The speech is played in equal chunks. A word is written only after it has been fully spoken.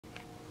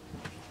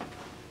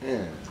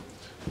Yeah.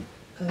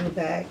 Go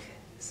back.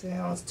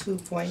 Sounds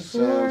 2.4.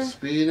 Sound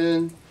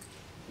speeding.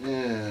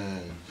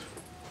 And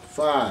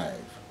 5,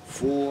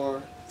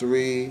 4,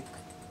 3.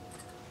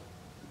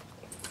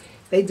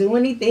 They do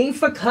anything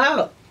for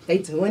clout. They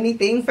do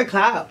anything for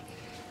clout.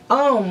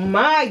 Oh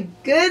my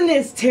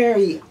goodness,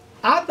 Terry.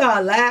 I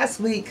thought last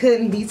week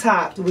couldn't be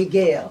topped with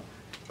Gayle.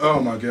 Oh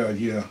my God,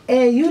 yeah.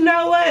 And you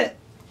know what?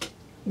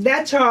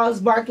 That Charles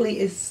Barkley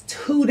is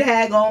too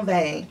daggone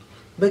vain.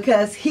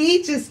 Because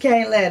he just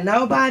can't let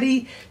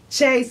nobody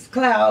chase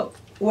clout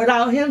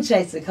without him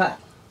chasing clout.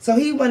 So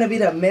he want to be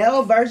the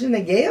male version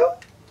of Gayle?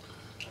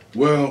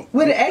 Well,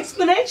 with an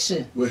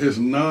explanation. With his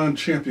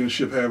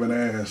non-championship having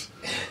ass,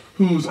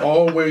 who's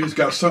always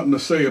got something to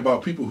say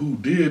about people who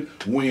did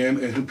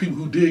win and people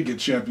who did get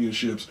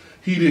championships.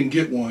 He didn't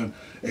get one,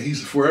 and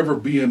he's forever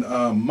being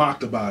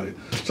mocked about it.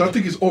 So I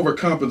think he's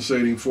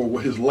overcompensating for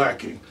what his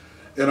lacking.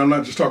 And I'm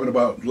not just talking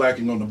about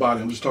lacking on the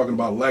body. I'm just talking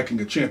about lacking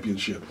a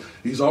championship.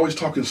 He's always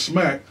talking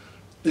smack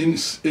in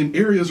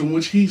areas in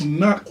which he's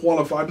not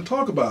qualified to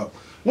talk about.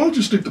 Why don't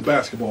you stick to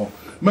basketball?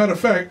 Matter of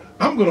fact,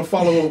 I'm going to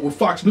follow up with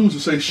Fox News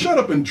and say, shut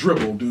up and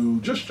dribble,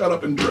 dude. Just shut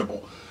up and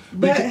dribble.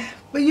 But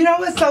you know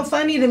what's so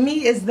funny to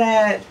me is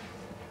that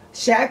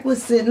Shaq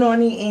was sitting on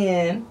the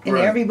end and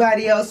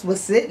everybody else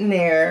was sitting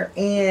there,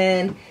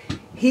 and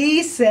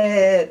he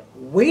said,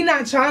 we're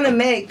not trying to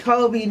make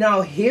Kobe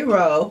no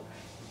hero,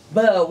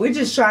 but we're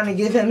just trying to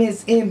give him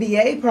his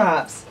NBA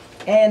props.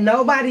 And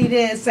nobody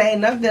didn't say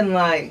nothing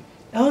like,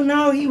 oh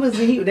no, he was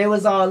a hero. They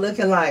was all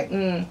looking like,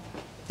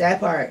 that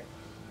part.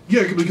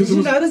 Yeah, because did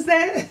you notice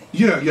that?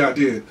 Yeah, I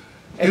did.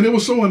 And it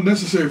was so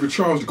unnecessary for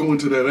Charles to go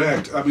into that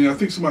act. I mean, I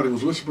think somebody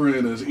was whispering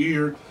in his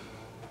ear,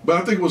 but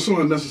I think it was so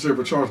unnecessary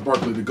for Charles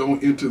Barkley to go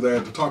into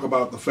that, to talk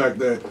about the fact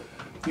that,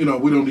 you know,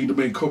 we don't need to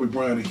make Kobe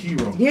Bryant a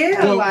hero.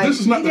 Yeah, well, like,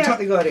 this is not the time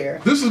to go there.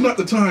 This is not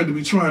the time to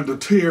be trying to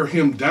tear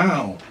him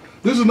down.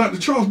 This is not the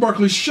Charles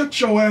Barkley, shut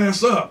your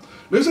ass up.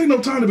 This ain't no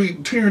time to be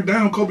tearing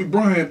down Kobe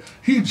Bryant.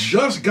 He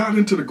just got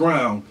into the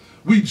ground.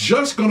 We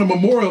just going to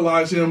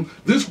memorialize him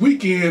this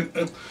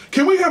weekend.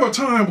 Can we have a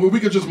time where we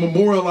could just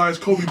memorialize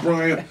Kobe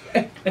Bryant?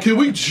 Can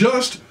we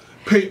just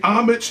pay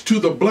homage to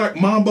the Black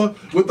Mamba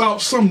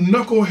without some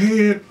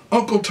knucklehead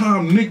Uncle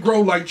Tom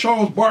Negro like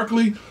Charles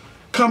Barkley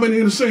coming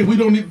in and saying we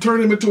don't need to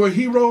turn him into a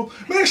hero?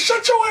 Man,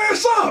 shut your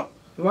ass up.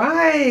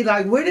 Right,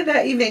 like where did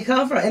that even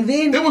come from? And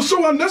then it was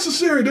so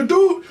unnecessary. The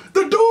dude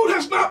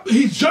has not,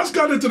 he just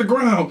got into the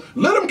ground.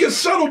 Let him get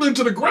settled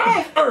into the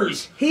ground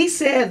first. He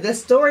said the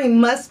story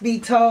must be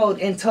told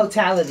in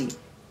totality.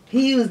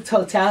 He used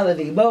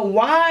totality, but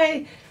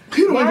why?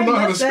 He don't even know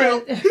how to spell.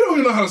 He don't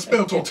even know how to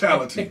spell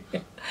totality.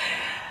 It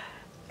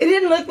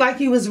didn't look like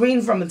he was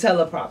reading from a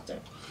teleprompter.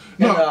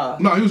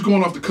 No, he was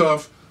going off the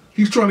cuff.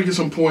 He's trying to get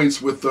some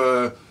points with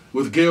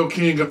Gayle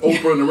King and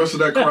Oprah and the rest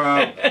of that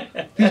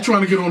crowd. He's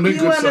trying to get on their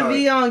good side. You want to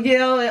be on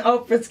Gayle and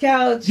Oprah's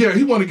couch? Yeah,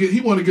 he want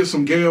to get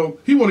some Gayle.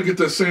 He want to get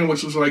that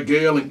sandwich just like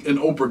Gayle and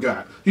Oprah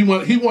got. He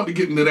wanted to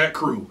get into that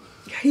crew.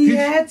 He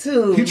had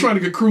to. He trying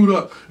to get crewed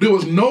up. It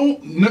was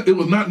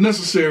not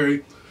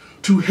necessary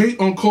to hate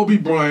on Kobe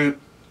Bryant.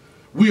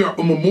 We are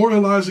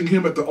memorializing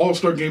him at the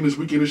All-Star game this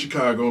weekend in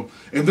Chicago,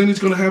 and then he's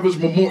going to have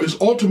his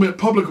ultimate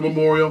public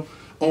memorial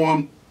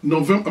on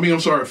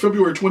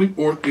February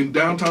 24th in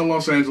downtown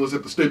Los Angeles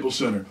at the Staples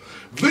Center.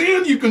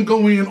 Then you can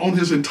go in on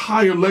his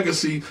entire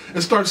legacy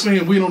and start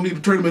saying we don't need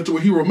to turn him into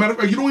a hero. Matter of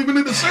fact, you don't even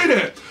need to say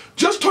that.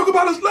 Just talk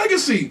about his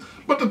legacy.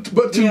 But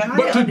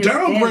to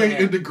downgrade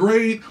and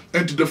degrade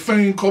and to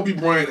defame Kobe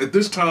Bryant at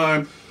this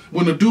time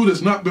when the dude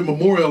has not been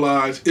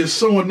memorialized is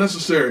so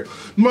unnecessary.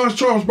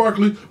 Charles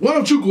Barkley, why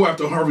don't you go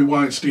after Harvey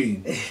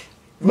Weinstein?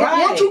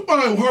 Why don't you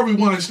find Harvey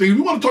Weinstein?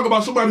 You want to talk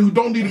about somebody who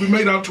don't need to be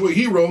made out to a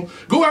hero?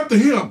 Go after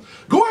him.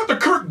 Go after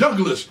Kirk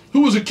Douglas,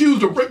 who was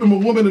accused of raping a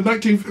woman in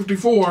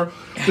 1954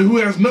 and who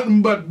has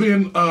nothing but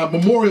been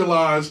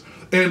memorialized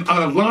and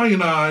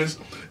lionized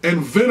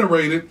and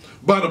venerated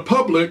by the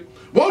public.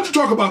 Why don't you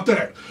talk about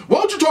that? Why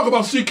don't you talk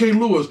about C.K.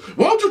 Lewis?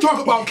 Why don't you talk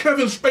about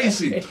Kevin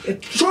Spacey?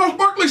 Charles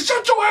Barkley,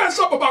 shut your ass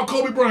up about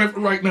Kobe Bryant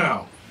right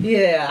now.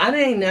 Yeah, I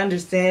didn't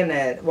understand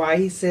that. Why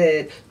he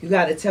said you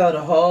got to tell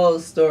the whole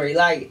story.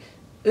 Like,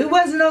 it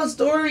wasn't no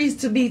stories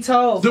to be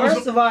told.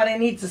 First of all, they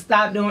need to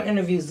stop doing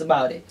interviews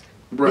about it.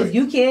 Right. If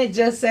you can't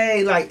just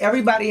say, like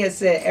everybody has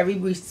said, every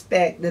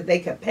respect that they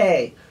could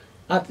pay,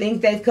 I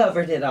think they've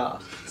covered it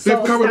all.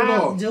 They've covered it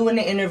all. Stop doing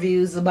the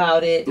interviews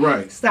about it.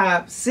 Right.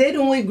 Stop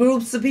sitting with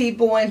groups of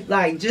people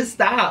and just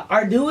stop.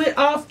 Or do it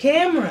off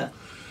camera.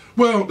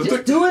 Well,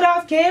 just do it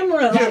off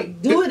camera. Yeah,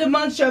 do it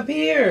amongst your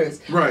peers.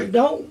 Right.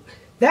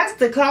 That's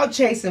the clout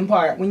chasing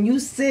part. When you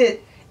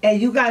sit and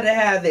you got to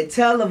have it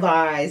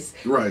televised,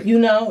 right? You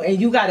know,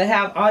 and you got to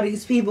have all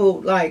these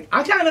people. Like,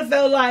 I kind of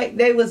felt like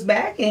they was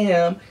backing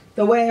him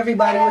the way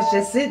everybody was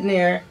just sitting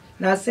there,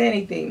 not saying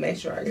anything. Make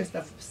sure I get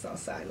stuff so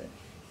silent.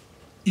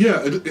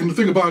 Yeah, and the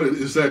thing about it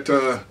is that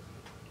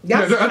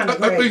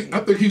I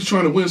think he's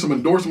trying to win some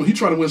endorsement. He's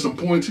trying to win some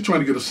points. He's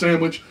trying to get a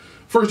sandwich.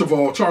 First of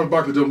all, Charles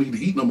Barkley don't need to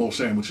eat no more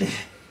sandwiches.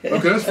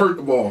 Okay, that's first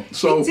of all.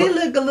 So he did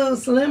look a little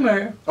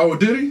slimmer. Oh,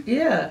 did he?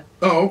 Yeah.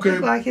 Oh, okay.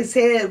 Looked like his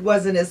head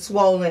wasn't as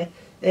swollen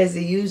as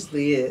it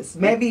usually is.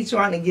 Maybe he's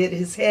trying to get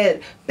his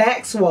head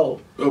back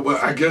swollen. Well,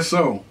 I guess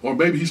so. Or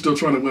maybe he's still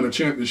trying to win a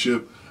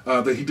championship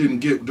that he didn't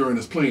get during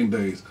his playing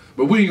days.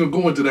 But we ain't going to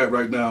go into that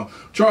right now.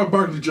 Charles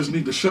Barkley just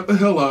need to shut the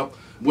hell up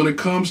when it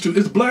comes to...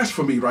 It's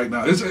blasphemy right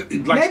now. It's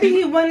like maybe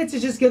he wanted to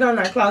just get on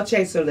our Clout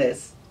Chaser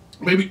list.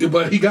 Maybe,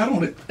 but he got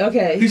on it.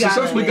 Okay. He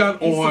successfully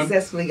got on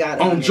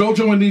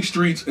JoJo in these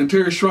streets and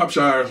Terry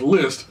Shropshire's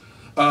list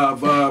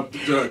of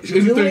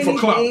anything for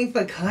clout.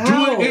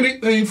 Doing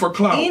anything for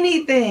clout.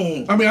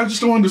 Anything. I mean, I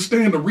just don't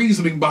understand the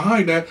reasoning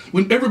behind that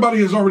when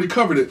everybody has already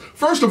covered it.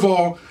 First of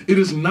all, it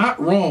is not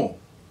wrong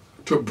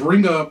to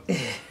bring up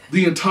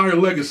the entire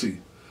legacy,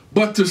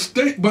 but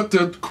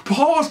to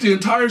pause the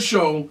entire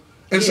show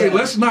and say,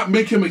 let's not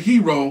make him a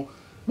hero.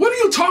 What are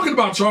you talking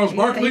about, Charles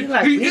Barkley?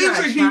 He is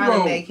a hero.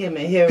 To make him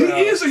a hero.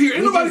 He is a hero.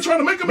 Ain't nobody trying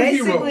to make him a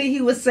hero. Basically, he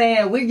was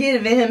saying we're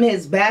giving him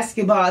his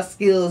basketball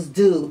skills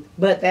due,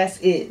 but that's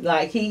it.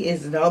 Like, he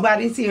is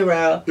nobody's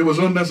hero. It was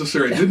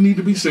unnecessary. It didn't need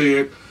to be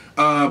said.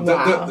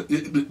 Wow.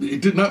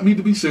 It did not need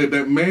to be said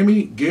that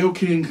Mammy Gayle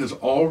King has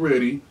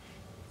already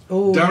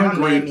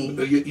downgraded.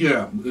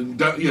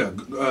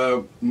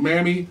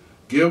 Mammy,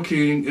 Gayle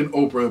King, and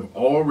Oprah have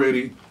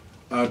already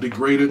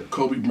degraded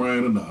Kobe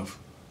Bryant enough.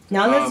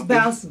 Now let's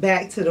bounce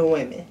back to the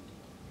women.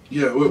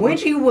 Yeah,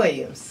 Wendy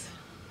Williams.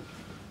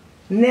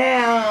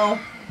 Now,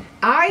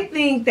 I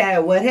think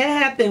that what had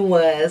happened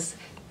was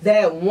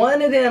that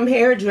one of them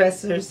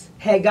hairdressers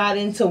had got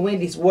into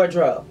Wendy's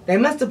wardrobe. They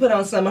must have put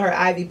on some of her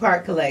Ivy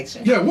Park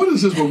collection. Yeah, what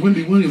is this with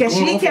Wendy Williams? Because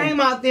she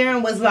came out there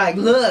and was like,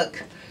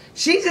 look,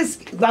 she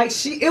just, like,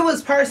 it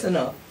was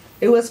personal.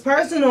 It was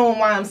personal, and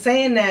why I'm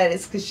saying that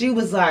is because she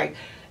was like,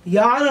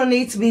 y'all don't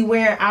need to be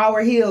wearing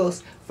our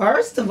heels.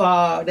 First of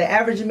all, the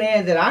average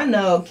man that I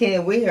know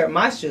can't wear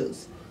my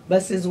shoes.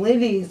 But since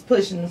Wendy's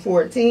pushing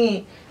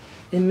 14,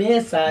 the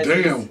men's size.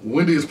 Damn,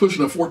 Wendy is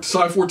pushing a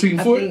size 14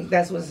 foot? I think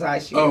that's what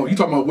size she is. Oh, you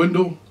talking about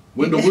Wendell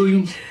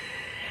Williams?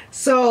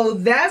 So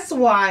that's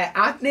why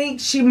I think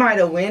she might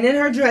have went in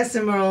her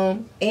dressing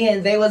room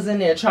and they was in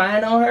there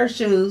trying on her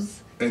shoes.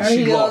 And her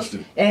she heels, lost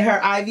it. And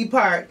her Ivy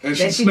Park and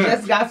that she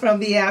just got from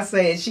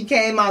Beyonce. And she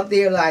came out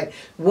there like,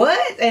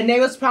 what? And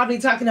they was probably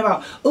talking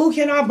about, oh,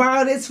 can I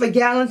borrow this for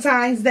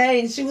Valentine's Day?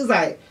 And she was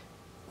like,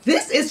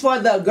 this is for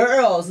the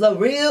girls, the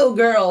real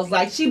girls.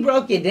 Like, she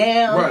broke it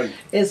down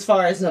as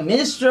far as the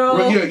menstrual.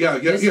 Right, yeah.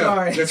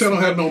 Y'all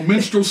don't have no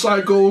menstrual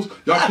cycles.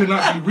 Y'all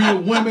cannot be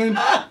real women.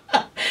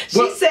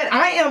 She said,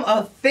 I am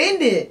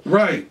offended.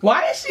 Right.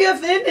 Why is she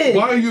offended?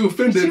 Why are you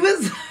offended? She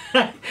was...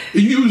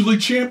 You usually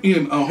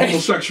champion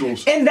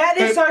homosexuals. And that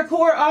is her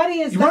core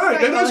audience. That's right,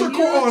 that is her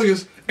core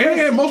audience.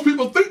 And most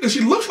people think that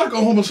she looks like a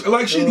homosexual.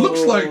 Like, she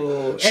looks like...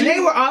 and they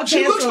were all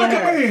canceling looks like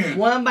her. A man.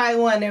 One by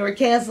one, they were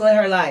canceling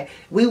her like,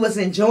 we was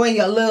enjoying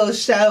your little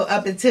show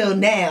up until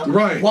now.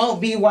 Right.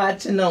 Won't be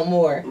watching no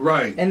more.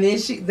 Right. And then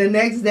the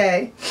next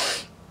day,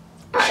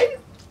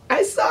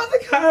 I saw the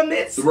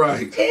comments.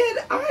 Right. And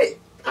I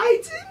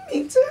didn't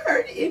mean to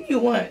hurt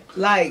anyone.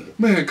 Like...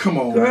 Man, come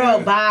on, girl,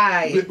 man.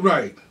 bye.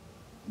 Right.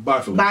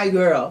 Bye, Felicia. Bye,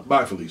 girl.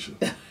 Bye, Felicia.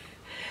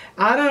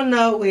 I don't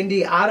know,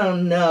 Wendy. I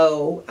don't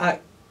know.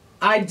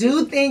 I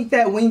do think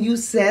that when you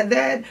said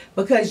that,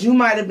 because you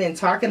might have been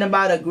talking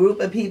about a group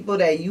of people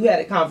that you had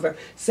a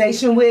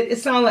conversation with, it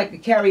sounded like a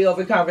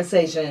carryover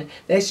conversation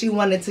that she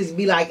wanted to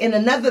be like. And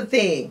another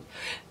thing,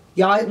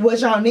 y'all, what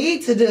y'all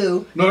need to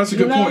do. No, that's a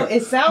good point.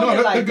 It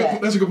sounded like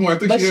that. That's a good point. I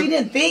think but she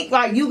didn't think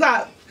like you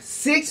got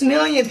 6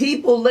 million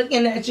people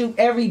looking at you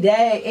every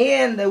day,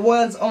 and the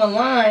ones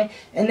online,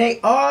 and they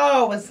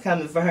all was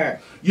coming for her.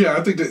 Yeah,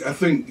 I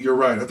think you're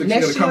right. I think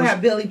next she had a have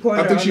Billy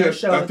Porter on her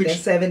show within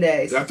 7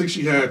 days. I think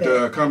she had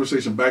a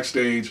conversation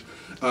backstage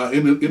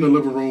in the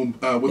living room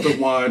with her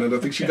wine, and I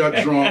think she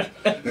got drunk,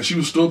 and she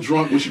was still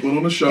drunk when she went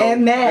on the show,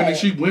 and mad. And then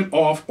she went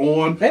off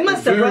on. They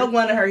must have broke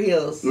one of her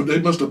heels. They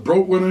must have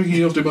broke one of her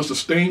heels. They must have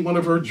stained one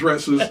of her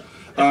dresses.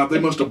 They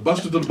must have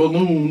busted the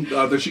balloon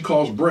that she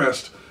calls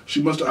breast.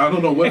 She must have, I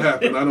don't know what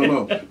happened. I don't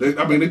know.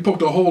 They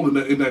poked a hole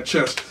in that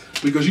chest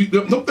because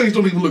them things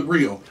don't even look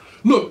real.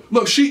 Look,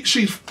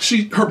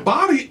 her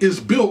body is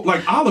built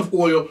like olive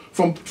oil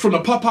from the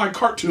Popeye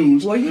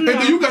cartoons. Well, and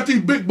then you got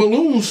these big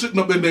balloons sitting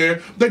up in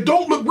there. They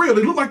don't look real.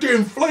 They look like they're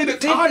inflated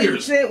tires.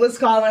 50 Cent was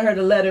calling her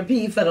the letter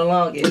P for the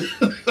longest.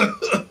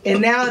 And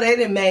now they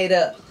done made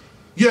up.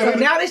 Yeah. So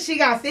now that she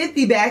got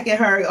 50 back in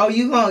her,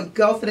 you gonna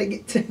come for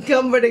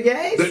the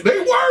gays? They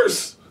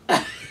worse.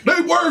 They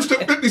worse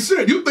than 50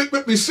 Cent. You think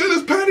 50 Cent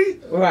is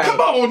petty? Right. Come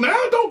on now.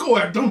 Don't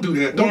do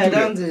that.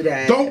 Don't do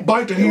that. Don't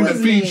bite the hand that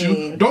feeds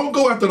you. Don't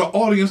go after the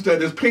audience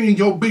that is paying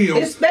your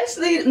bills.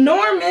 Especially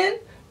Norman,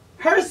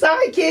 her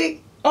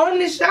sidekick on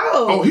the show.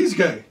 Oh, he's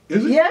gay,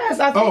 is he? Yes,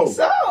 I think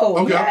so.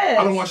 Okay, yes.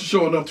 I don't watch the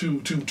show enough to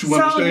understand.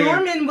 So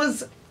Norman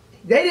was...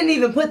 They didn't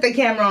even put the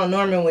camera on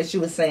Norman when she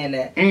was saying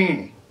that.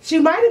 She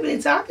might have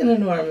been talking to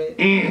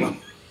Norman.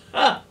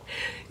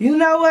 You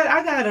know what?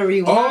 I gotta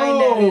rewind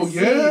that. Oh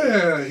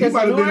yeah, he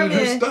might have been in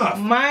his stuff.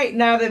 Might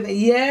not have been.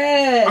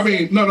 Yes. I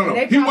mean, no.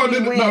 He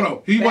wasn't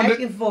in. He wasn't. Back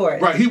and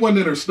forth. Right, he wasn't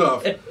in her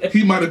stuff.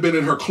 He might have been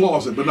in her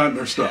closet, but not in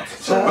her stuff.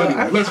 So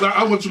anyway,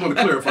 I want you to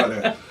clarify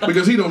that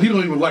because he don't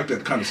even like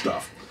that kind of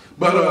stuff.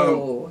 But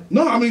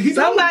no, I mean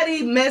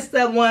somebody messed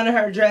up one of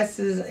her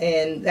dresses,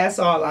 and that's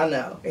all I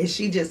know. And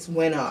she just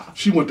went off.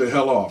 She went the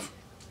hell off.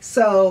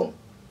 So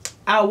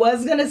I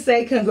was gonna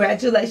say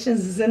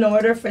congratulations is in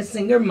order for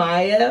singer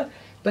Maya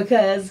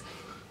because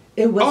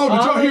it was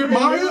did y'all hear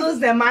Maya? News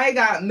that Maya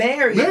got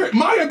married.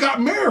 Maya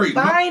got married.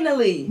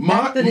 Finally,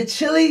 after the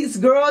Chili's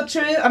girl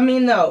trip. I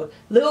mean, no,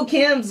 Lil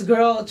Kim's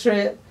girl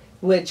trip.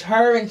 With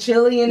her and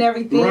Chili and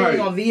everything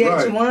on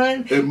VH1.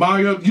 Right. And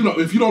Maya, you know,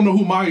 if you don't know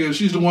who Maya is,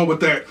 she's the one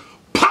with that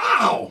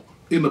pow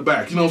in the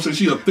back. You know what I'm saying?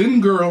 She's a thin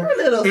girl. Her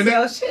little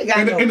self, she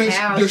got no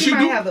pow. She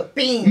might have a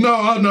bing.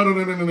 No.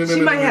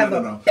 She might have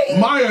a bing.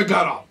 Maya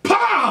got a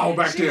pow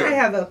back there. She might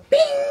have a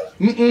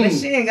bing. But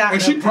she ain't got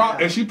no pow.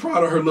 And she's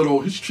proud of her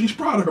little, she's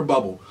proud of her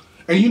bubble.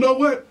 And you know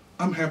what?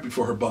 I'm happy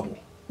for her bubble.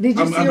 Did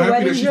you see her wedding dress? I'm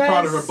happy that she's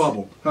proud of her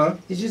bubble. Huh?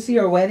 Did you see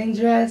her wedding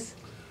dress?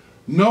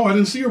 No, I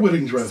didn't see her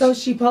wedding dress. So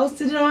she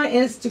posted it on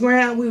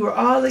Instagram. We were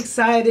all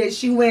excited.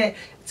 She went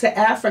to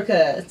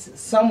Africa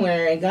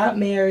somewhere and got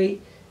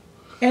married.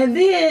 And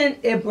then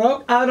it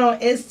broke out on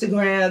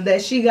Instagram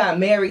that she got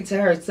married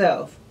to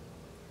herself.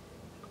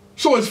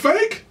 So it's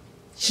fake?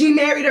 She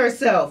married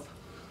herself.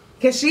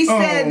 Because she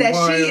said that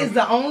she is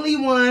the only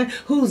one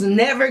who's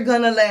never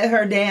going to let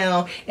her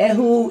down and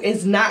who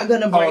is not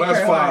going to break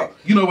her heart.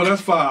 You know what?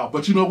 That's foul.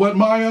 But you know what,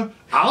 Maya?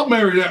 I'll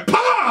marry that.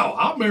 Pow!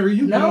 I'll marry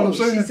you. No, you know what I'm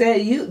saying? She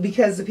said you,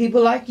 because the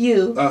people like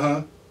you,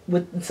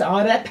 with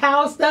all that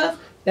pow stuff,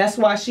 that's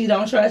why she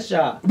don't trust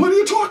y'all. What are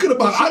you talking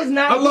about? I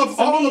love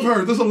all of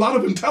her. There's a lot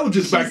of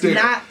intelligence back there.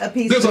 Not a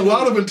piece There's of a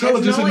lot of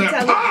intelligence in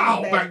that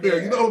pow back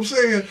there. You know what I'm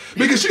saying?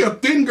 Because she's a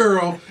thin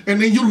girl, and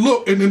then you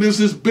look, and then there's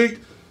this big,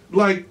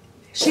 like,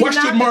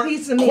 question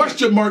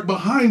mark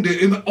behind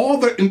it, and all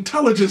that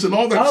intelligence and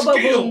all that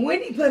skill. But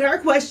when he put her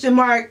question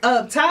mark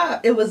up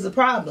top, it was a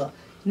problem.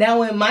 Now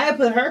when Maya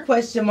put her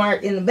question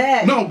mark in the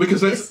back, no,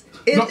 because it's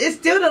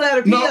still the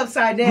letter P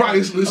upside down. Right,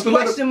 it's the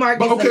question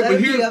mark is the letter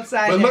P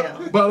upside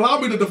down. But allow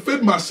me to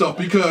defend myself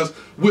because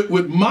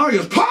with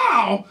Maya's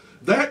pow,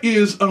 that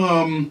is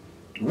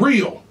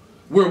real.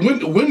 Where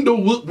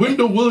Wendell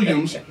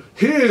Williams,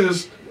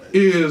 his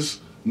is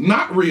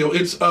not real.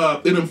 It's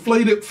an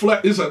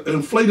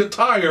inflated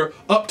tire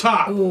up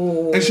top.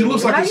 Ooh. And she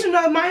looks like how you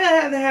know Maya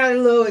hasn't had a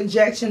little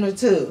injection or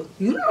two?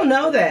 You don't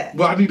know that.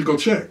 Well, I need to go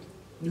check.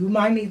 You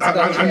might need to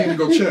go check. I need to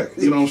go check.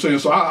 You know what I'm saying?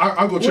 So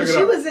I'll go check it out.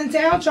 She was in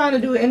town trying to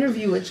do an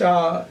interview with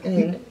y'all.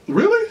 And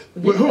really?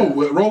 With who?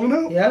 With Rolling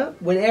Out? Yeah,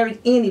 with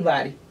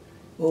anybody.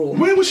 Ooh.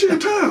 When was she in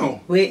town?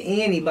 With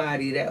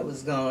anybody that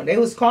was gone. They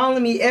was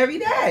calling me every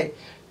day.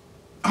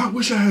 I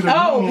wish I had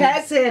known.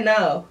 Pat said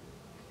no.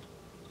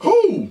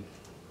 Who?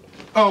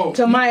 Oh,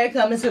 to Maya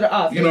coming to the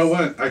office. You know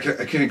what? I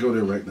can't go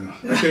there right now.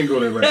 I can't go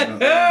there right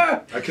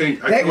now. I can't.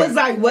 They was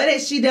like, what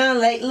has she done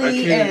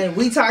lately? And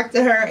we talked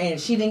to her, and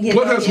she didn't get.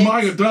 What has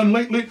Maya done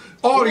lately?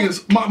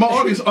 Audience, my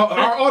audience,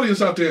 our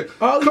audience out there.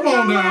 Come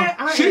on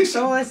now. She's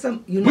showing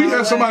some. You know we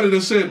had somebody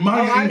that said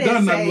Maya ain't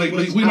done nothing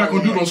lately. We're not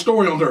gonna do no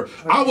story on her.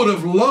 Okay. I would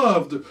have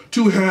loved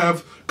to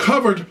have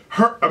covered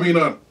her. I mean,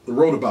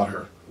 wrote about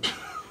her.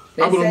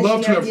 I would have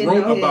loved to have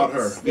wrote about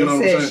her. You know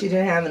what I'm saying? She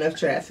didn't have enough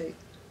traffic.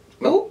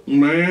 Oh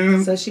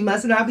man! So she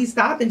must not be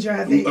stopping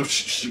traffic.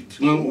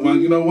 Well,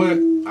 you know what?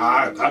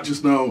 I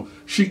just know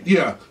she.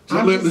 Yeah,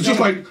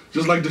 just like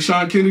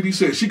Deshaun Kennedy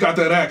said, she got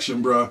that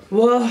action, bruh.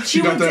 Well,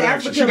 she got that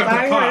action. She got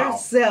that pow.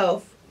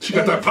 Herself. She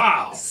got that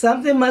pow.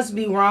 Something must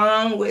be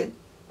wrong with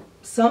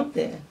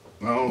something.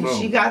 I don't know.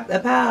 She got the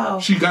pow.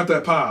 She got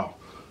that pow.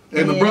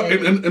 And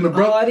the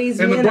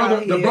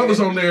brothers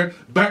on there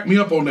back me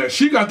up on that.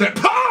 She got that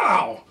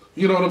pow.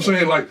 You know what I'm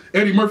saying? Like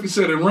Eddie Murphy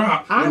said in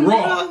Raw.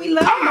 Know we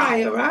love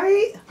Maya,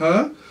 right?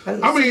 Huh?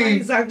 I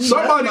mean,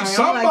 somebody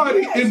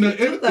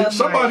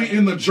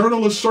in the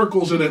journalist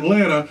circles in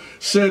Atlanta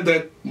said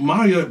that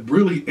Maya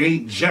really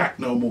ain't Jack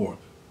no more.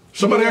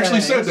 Somebody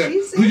actually said that.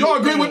 Do y'all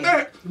agree with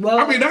that? Well,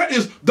 I mean, that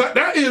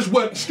is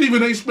what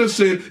Stephen A. Smith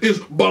said is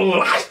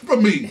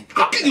blasphemy.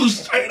 How can you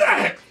say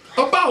that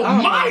about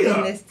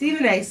Maya?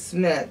 Stephen A.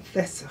 Smith,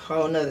 that's a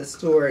whole nother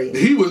story.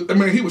 He was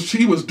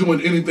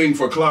doing anything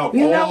for CLout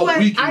all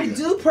weekend. I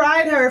do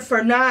pride her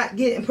for not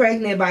getting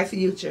pregnant by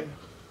Future.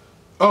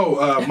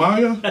 Oh,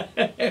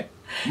 Maya?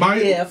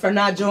 Maya? Yeah, for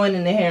not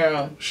joining the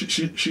harem.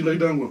 She laid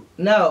down with...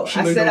 No,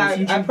 I said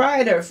I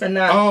pride her for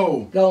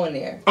not going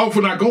there. Oh,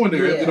 for not going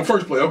there in the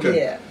first place. Okay.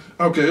 Yeah.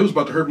 Okay, it was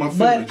about to hurt my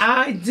feelings. But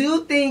I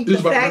do think the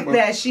fact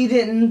that she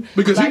didn't...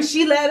 Because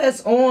she led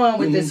us on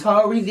with this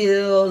whole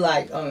reveal,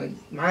 like,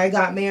 Maya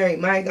got married,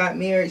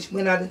 she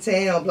went out of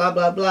town, blah,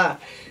 blah, blah.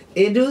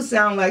 It do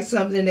sound like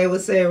something they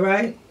would say,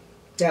 right?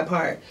 That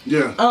part.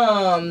 Yeah.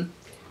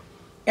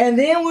 And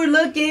then we're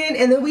looking,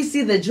 and then we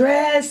see the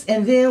dress,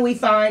 and then we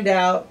find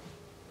out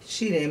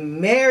she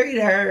done married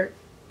her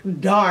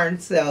darn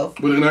self.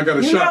 But then I got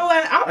a shot. You know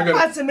what? I'm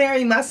about to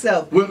marry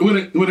myself.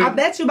 I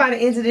bet you by the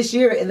end of this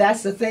year,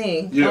 that's the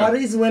thing. Yeah. All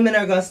these women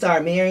are going to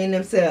start marrying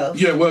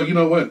themselves. Yeah, well, you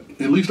know what?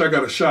 At least I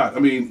got a shot. I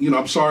mean, you know,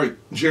 I'm sorry,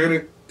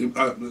 Janet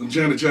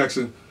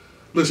Jackson.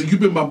 Listen, you've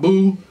been my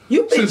boo.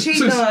 You've been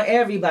cheating on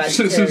everybody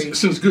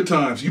since good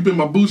times. You've been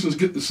my boo since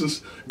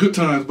good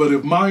times. But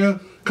if Maya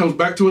comes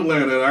back to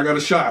Atlanta and I got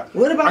a shot,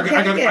 what about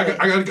I got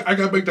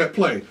to make that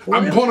play.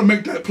 I'm going to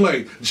make that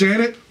play.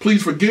 Janet,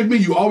 please forgive me.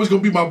 You always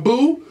going to be my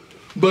boo.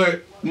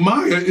 But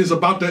Maya is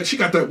about that. She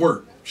got that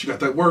work. She got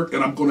that work,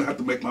 and I'm going to have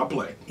to make my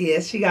play.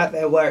 Yes, she got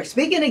that work.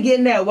 Speaking of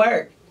getting that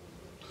work.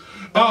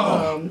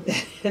 Well,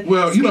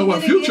 you know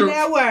what?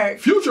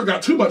 Future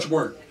got too much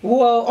work.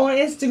 Well, on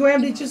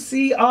Instagram, did you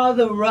see all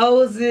the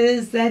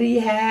roses that he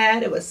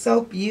had? It was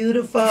so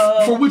beautiful.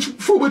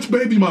 For which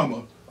baby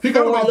mama? He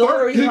got about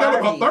 30. He got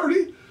about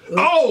 30.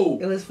 Oh,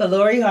 it was for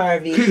Lori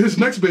Harvey. His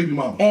next baby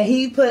mama.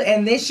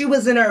 And then she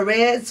was in her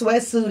red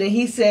sweatsuit, and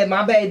he said,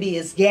 "My baby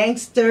is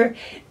gangster,"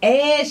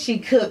 and she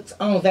cooked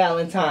on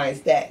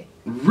Valentine's Day.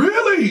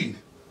 Really?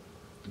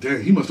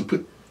 Damn, he must have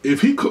put.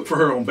 If he cooked for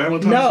her on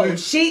Valentine's Day, no,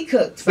 she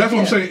cooked for him. That's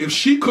what I'm saying. If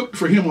she cooked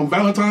for him on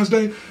Valentine's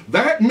Day,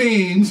 that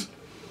means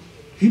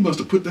he must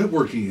have put that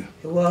work in.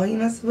 Well, he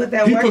must have put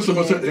that work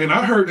in. And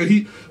I heard that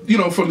he, you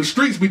know, from the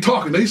streets be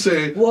talking. They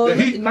said, well,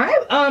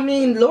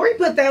 that Lori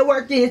put that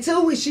work in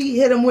too when she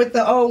hit him with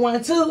the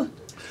 012.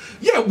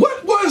 Yeah,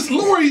 what was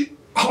Lori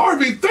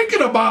Harvey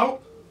thinking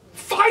about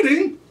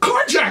fighting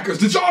carjackers?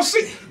 Did y'all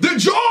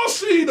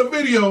see the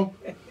video?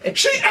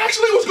 She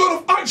actually was going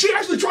to fight. She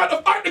actually tried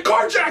to fight the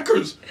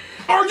carjackers.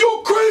 Are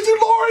you crazy,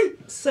 Lori?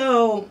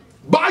 So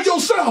by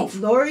yourself.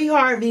 Lori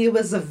Harvey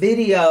was a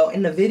video,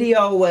 and the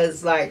video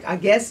was like, I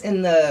guess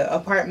in the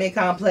apartment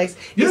complex.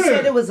 He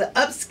said it was an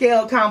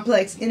upscale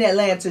complex in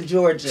Atlanta,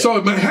 Georgia. So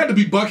it had to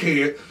be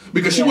Buckhead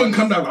because she wouldn't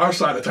come down to our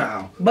side of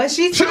town. But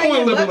she's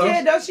fighting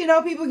Buckhead. Don't you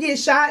know people get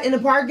shot in the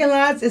parking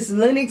lots? It's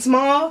Lenox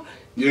Mall.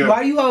 Yeah. Why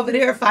are you over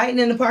there fighting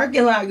in the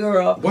parking lot,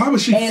 girl? Why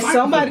was she fighting? And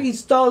somebody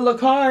stole a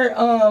car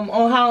on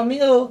Howell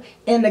Mill,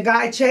 and the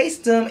guy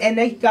chased them, and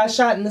they got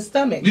shot in the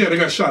stomach. Yeah, they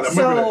got shot.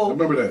 I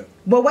remember that.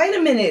 But wait a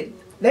minute.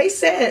 They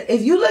said,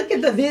 if you look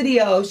at the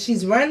video,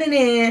 she's running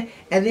in,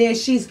 and then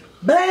she's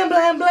blam,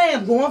 blam,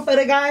 blam, going for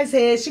the guy's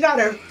head. She got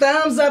her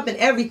thumbs up and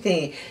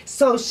everything.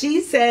 So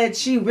she said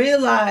she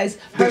realized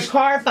her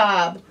car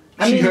fob,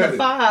 the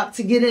fob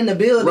to get in the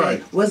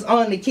building was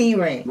on the key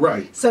ring.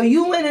 Right. So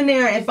you went in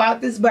there and fought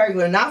this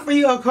burglar, not for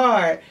your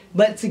car,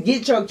 but to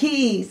get your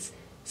keys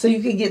so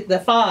you could get the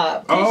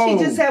fob.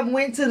 She just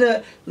went to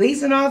the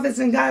leasing office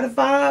and got a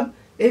fob.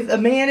 If a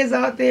man is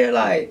out there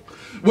like...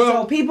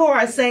 so people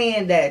are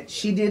saying that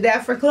she did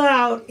that for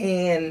CLout,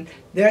 and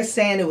they're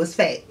saying it was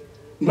fake.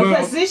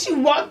 Because then she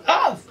walked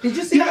off. Did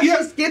you see how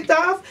she skipped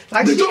off?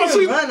 Like she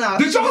didn't run off.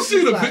 Did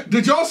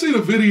y'all see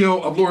the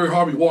video of Lori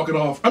Harvey walking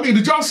off? I mean,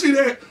 did y'all see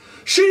that?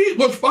 She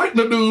was fighting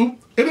the dude,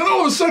 and then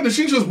all of a sudden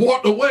she just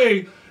walked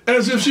away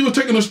as if she was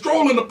taking a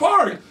stroll in the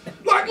park.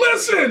 Like,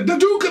 listen, the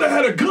dude could have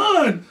had a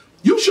gun.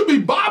 You should be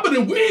bobbing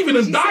and weaving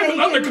and diving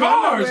under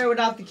cars.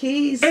 Without the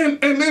keys. And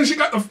then she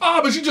got the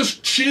fob, and she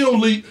just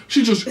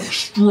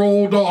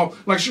strolled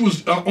off like she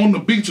was on the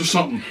beach or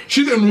something.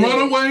 She didn't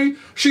run away.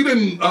 She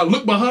didn't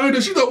look behind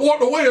her. She just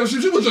walked away.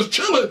 She was just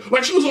chilling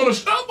like she was on a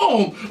cell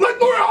phone.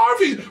 Like, Lori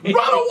Harvey,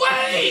 run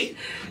away.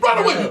 Run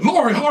away.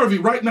 Lori Harvey,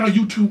 right now,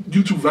 you too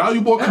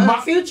valuable.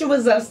 Future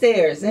was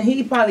upstairs, and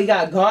he probably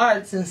got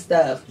guards and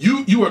stuff.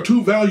 You are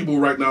too valuable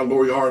right now,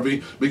 Lori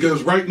Harvey,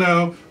 because right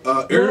now,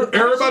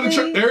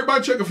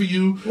 everybody checking for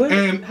you.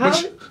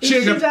 She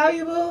ain't got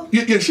valuable?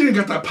 Yeah, she ain't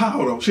got that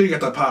power though. She ain't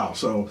got that power.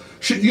 So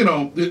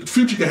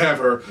Future can have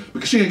her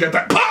because she ain't got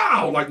that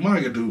power like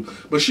Maya do.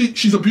 But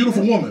she's a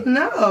beautiful woman.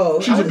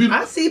 No,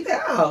 I see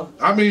power.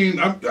 I mean,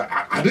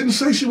 I didn't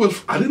say she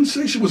was. I didn't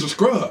say she was a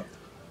scrub.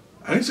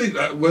 I didn't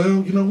say.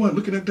 Well, you know what?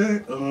 Looking at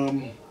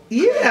that.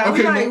 Yeah.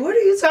 Okay, I'm like, what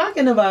are you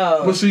talking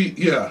about? Well, see,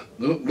 yeah,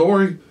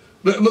 Lori.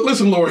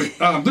 Listen, Lori,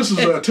 this is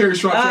Terry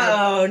Stroud.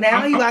 Oh,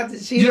 now you about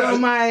to cheat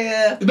on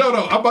my... No,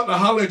 I'm about to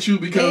holler at you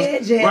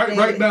because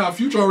right now,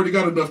 Future already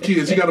got enough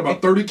kids. He got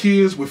about 30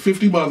 kids with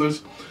 50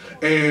 mothers,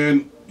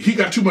 and he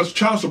got too much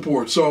child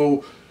support.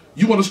 So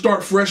you want to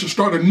start fresh and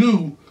start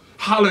anew,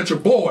 holler at your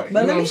boy.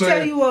 But let me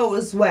tell you what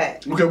was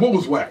whack. Okay, what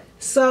was whack?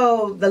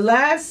 So the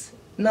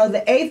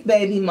 8th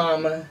baby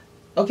mama,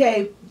 well,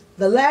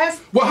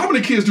 how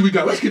many kids do we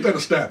got? Let's get that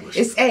established.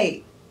 It's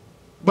 8.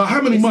 But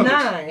how many mothers?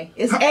 9.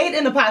 It's 8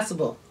 and a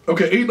possible.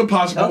 Okay, 8 and a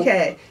possible.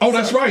 Okay. Oh,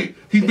 that's right.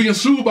 He's being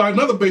sued by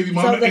another baby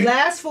mama. So the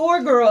last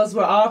 4 girls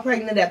were all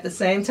pregnant at the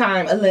same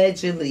time,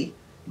 allegedly.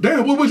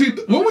 Damn, what was he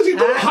doing?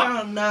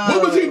 I don't know.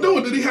 What was he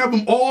doing? Did he have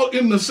them all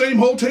in the same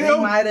hotel?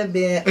 They might have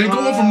been. And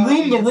going from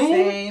room to room?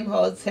 Same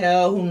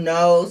hotel. Who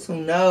knows?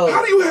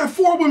 How do you have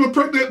 4 women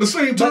pregnant at the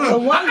same time? But the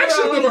one I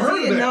actually never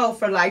heard of that. No,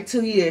 for like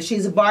 2 years.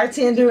 She's a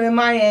bartender in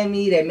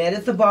Miami. They met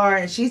at the bar,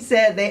 and she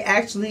said they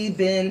actually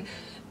been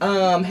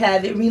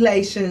having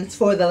relations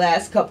for the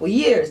last couple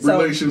years. So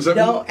relations.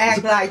 Don't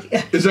act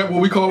like... Is that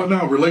what we call it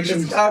now?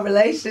 Relations? It's called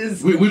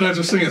relations. We're not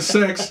just saying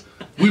sex.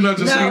 We're not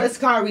just saying, it's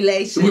called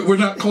relations. we're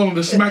not calling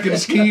it smacking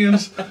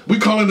skins. We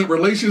calling it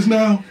relations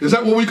now. Is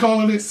that what we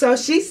calling it? So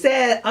she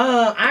said,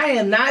 I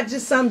am not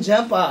just some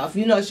jump off.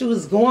 You know, she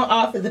was going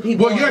off at the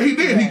people. Well, yeah, he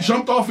did. He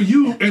jumped off of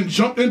you and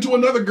jumped into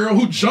another girl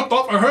who jumped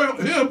off of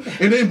him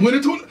and then went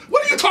into it.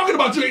 What are you talking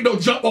about? You ain't no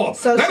jump off.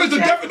 So that is the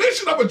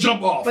definition of a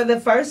jump off. For the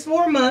first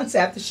 4 months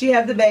after she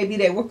had the baby,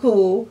 they were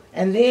cool.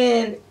 And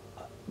then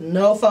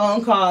no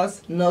phone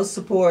calls, no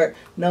support,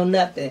 no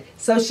nothing.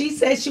 So she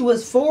said she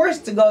was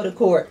forced to go to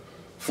court.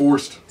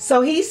 Forced.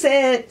 So he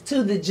said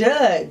to the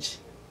judge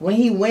when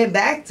he went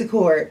back to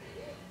court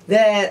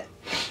that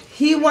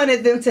he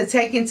wanted them to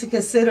take into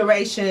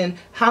consideration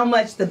how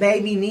much the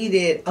baby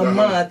needed a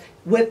month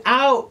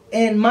without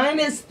and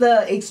minus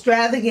the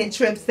extravagant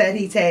trips that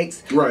he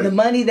takes, the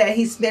money that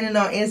he's spending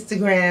on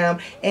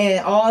Instagram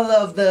and all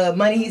of the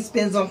money he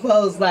spends on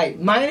clothes, like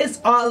minus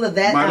all of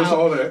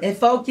that and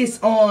focus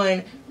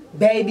on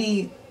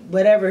baby,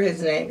 whatever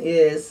his name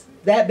is,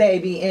 that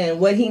baby and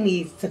what he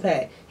needs to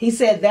pay. He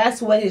said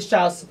that's what his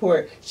child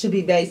support should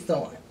be based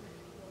on.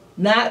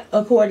 Not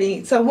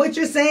according, so what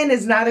you're saying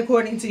is not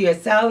according to your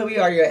salary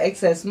or your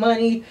excess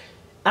money.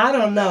 I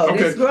don't know. Okay,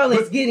 this girl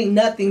is getting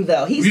nothing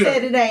though. He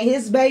said it ain't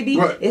his baby,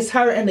 it's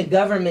her and the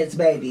government's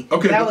baby.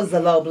 Okay, that was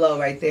the low blow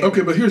right there.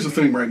 Okay, but here's the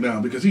thing right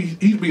now, because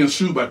he's being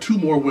sued by 2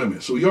 more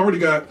women. So he already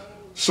got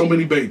so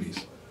many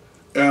babies.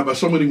 By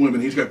so many women.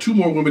 He's got 2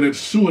 more women that's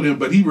suing him,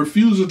 but he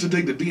refuses to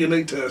take the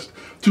DNA test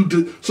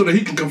so that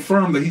he can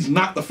confirm that he's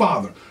not the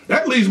father.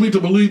 That leads me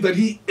to believe that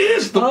he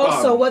is the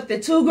father. So what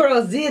the 2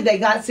 girls did, they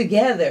got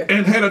together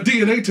and had a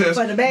DNA test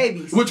for the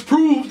babies, which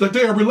proves that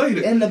they are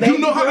related. And the baby, you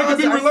know how they can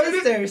be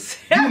related? Sisters.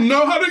 You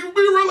know how they can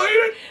be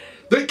related?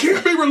 They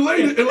can't be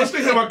related unless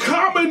they have a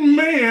common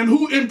man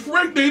who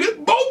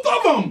impregnated both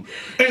of them.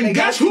 And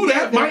guess who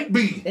that might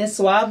be? And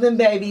swab them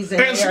babies.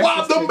 And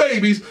swab them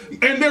babies.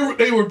 And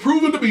they were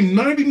proven to be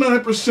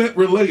 99%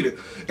 related.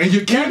 And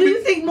you can't do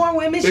you think more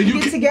women should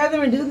get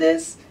together and do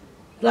this?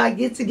 Like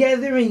get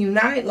together and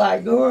unite?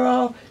 Like,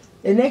 girl,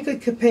 and they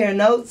could compare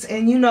notes.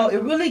 And, you know,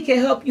 it really can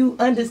help you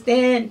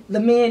understand the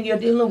man you're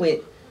dealing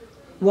with.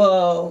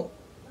 Well,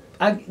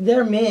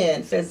 they're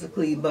men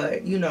physically,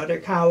 but, you know, they're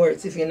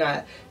cowards if you're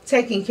not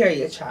taking care of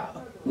your child.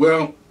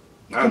 Well,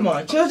 come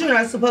on. Children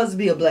are supposed to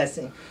be a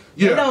blessing.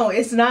 Yeah. No,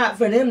 it's not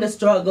for them to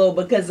struggle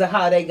because of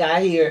how they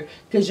got here,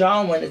 because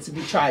y'all want it to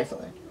be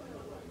trifling.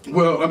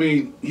 Well, I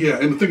mean, yeah,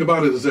 and the thing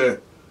about it is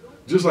that,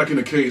 just like in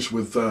the case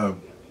with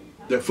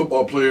that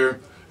football player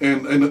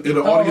and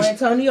the audience...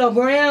 Antonio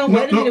Brown?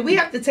 Wait a minute, we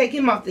have to take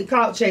him off the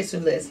clout chaser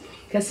list.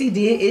 Because he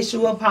did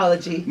issue an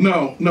apology.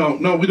 No,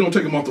 we don't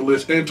take him off the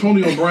list.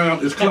 Antonio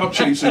Brown is clout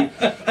chasing,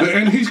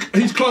 and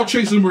he's clout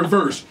chasing in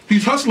reverse.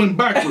 He's hustling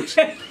backwards.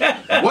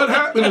 What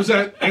happened is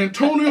that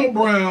Antonio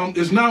Brown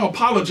is now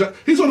apologizing.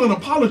 He's on an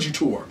apology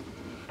tour.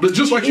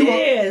 Just like you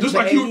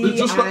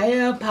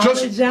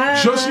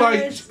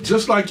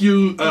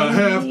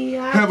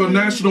have a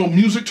national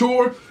music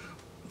tour.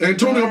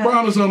 Antonio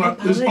Brown is on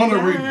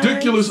a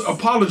ridiculous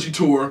apology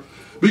tour.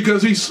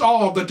 Because he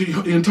saw that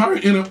the entire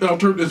NFL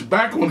turned its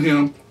back on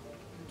him.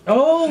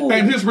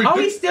 And he's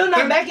still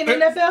not back in the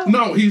NFL?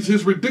 No,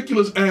 his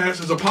ridiculous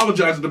ass is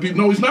apologizing to people.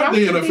 No, he's not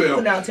in the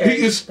NFL.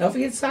 He is. Don't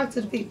forget to talk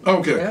to the people.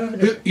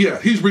 Okay.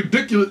 He's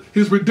ridiculous.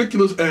 His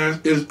ridiculous ass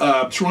is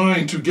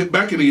trying to get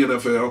back in the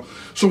NFL.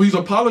 So he's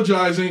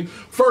apologizing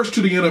first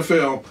to the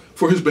NFL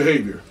for his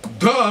behavior.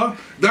 Duh.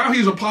 Now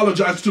he's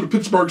apologizing to the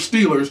Pittsburgh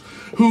Steelers,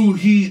 who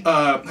he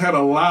had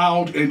a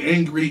loud and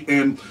angry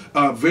and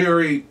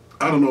very...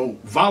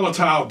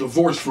 volatile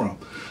divorce from.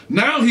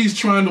 Now he's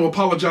trying to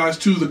apologize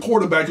to the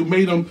quarterback who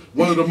made him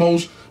one of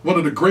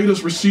the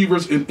greatest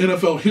receivers in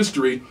NFL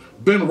history,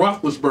 Ben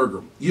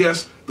Roethlisberger.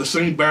 Yes, the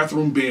same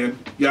bathroom bin.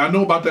 Yeah, I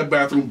know about that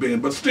bathroom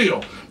bin, but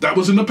still, that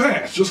was in the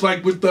past. Just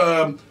like with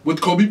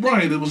Kobe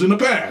Bryant, it was in the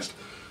past.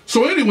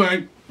 So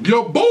anyway,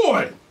 your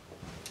boy,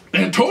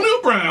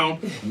 Antonio Brown,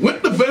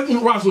 went to Ben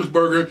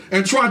Roethlisberger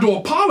and tried to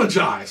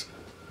apologize.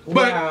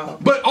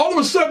 But all of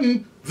a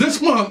sudden,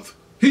 this month,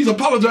 he's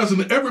apologizing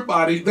to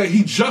everybody that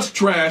he just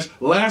trashed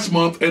last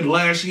month and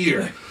last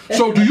year.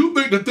 So do you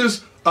think that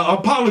this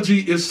apology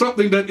is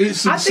something that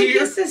is sincere? I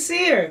think it's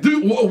sincere.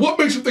 What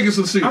makes you think it's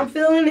sincere? I'm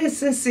feeling it's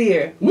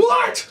sincere.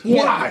 What?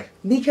 Yeah. Why?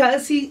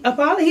 Because he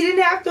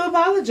didn't have to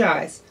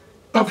apologize.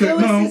 Okay,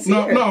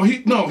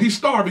 no, he's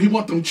starving. He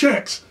wants them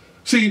checks.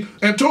 See,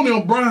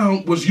 Antonio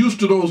Brown was used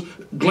to those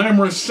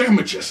glamorous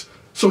sandwiches.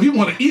 So he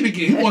want to eat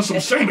again. He wants some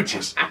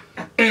sandwiches.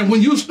 And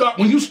when you're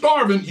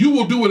starving, you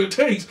will do what it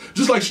takes,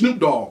 just like Snoop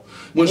Dogg.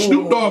 When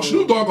Snoop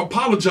Dogg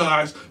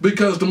apologized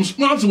because the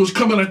sponsor was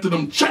coming after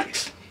them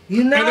checks.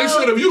 You know, and they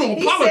said if you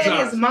don't apologize,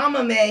 said his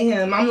mama made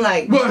him. I'm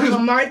like, Mama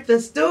Martha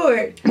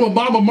Stewart. Well,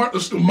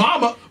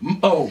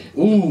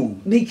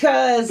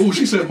 because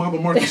she said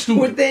Mama Martha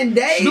Stewart. Within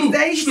days,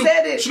 they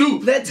said it.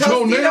 The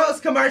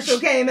Tostitos commercial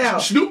came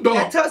out. Snoop Dogg.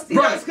 That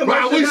Tostitos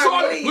commercial.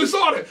 We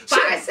saw it.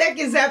 5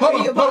 seconds after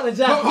he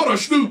apologized. Hold on,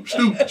 Snoop.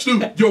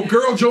 Your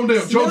girl JoJo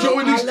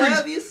in these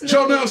streets.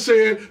 JoJo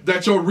said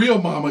that your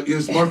real mama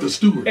is Martha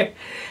Stewart.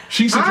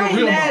 She said I your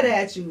real ain't mad mama.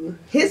 at you.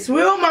 His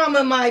real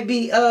mama might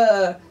be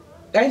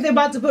ain't they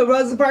about to put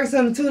Rosa Parks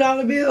on the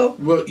 $2 bill?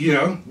 Well,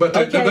 yeah, but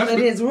Okay, but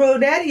his real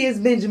daddy is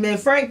Benjamin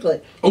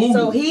Franklin. Ooh.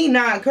 So he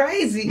not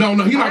crazy. No,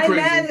 he not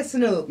crazy. I ain't mad at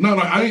Snoop. No,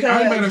 I ain't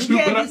mad at Snoop.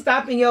 You can't be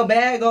stopping your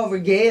bag over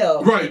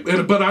Gayle. Right,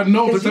 but I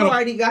know that you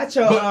already got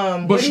your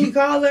what do you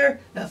call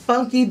her? A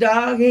funky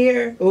dog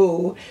hair.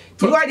 Ooh,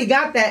 you already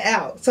got that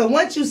out. So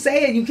once you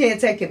say it, you can't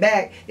take it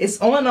back.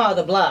 It's on all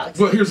the blogs.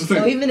 Well, here's the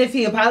thing. So even if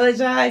he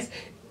apologized,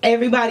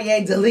 everybody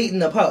ain't deleting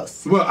the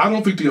post. Well, I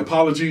don't think the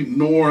apology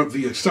nor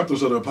the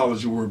acceptance of the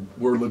apology were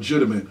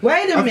legitimate.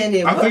 Wait a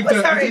minute. What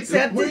was her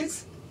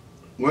acceptance?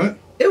 What?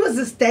 It was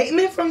a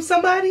statement from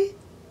somebody?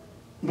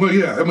 Well,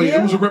 yeah. I mean,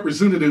 it was a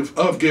representative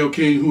of Gayle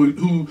King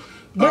who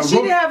but she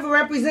didn't have a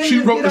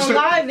representative get on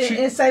live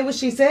and say what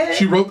she said.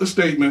 She wrote the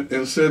statement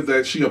and said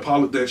that she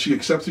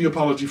accepts the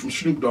apology from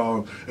Snoop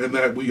Dogg and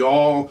that we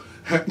all,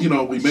 we make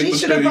mistakes.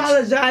 She should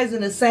apologize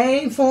in the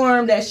same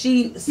form that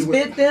she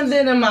spit them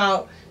venom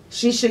out.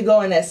 She should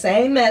go in that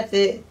same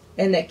method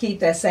and that keep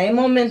that same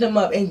momentum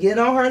up and get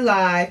on her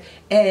live.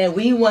 And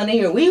we want to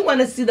hear. We want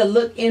to see the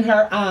look in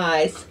her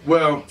eyes.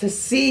 Well, to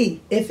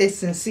see if it's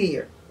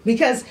sincere.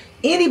 Because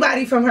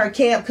anybody from her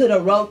camp could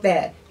have wrote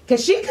that.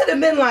 Because she could have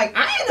been like,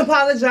 I ain't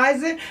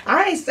apologizing.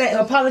 I ain't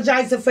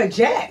apologizing for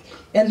Jack.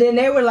 And then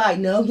they were like,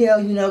 no,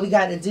 Gayle, we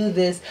got to do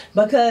this.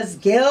 Because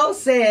Gayle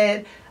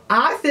said,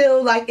 I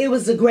feel like it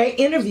was a great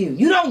interview.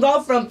 You don't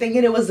go from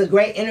thinking it was a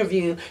great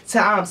interview to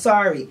I'm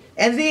sorry.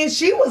 And then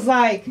she was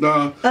like,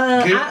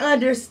 I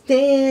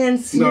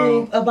understand,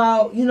 Snoop,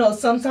 about,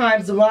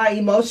 sometimes why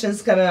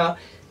emotions come out.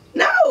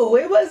 No,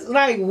 it was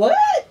like,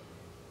 what?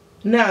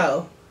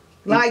 No.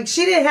 Like,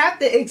 she didn't have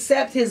to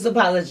accept his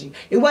apology.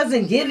 It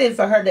wasn't given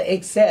for her to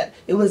accept.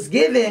 It was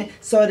given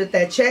so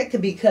that check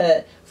could be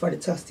cut for the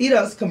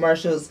Tostitos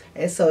commercials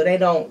and so they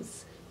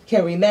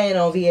can remain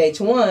on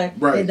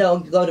VH1 and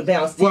don't go to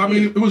Bounce TV. Well, I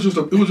mean, it was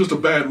just a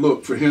bad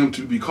look for him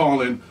to be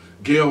calling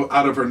Gayle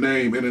out of her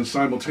name and then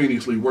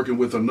simultaneously working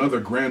with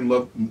another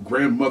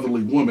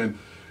grandmotherly woman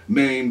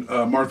named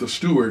Martha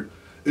Stewart.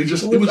 It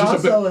was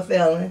also a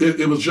felon.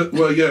 It was just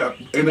and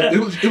it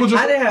was just.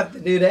 I didn't have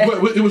to do that.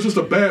 It was just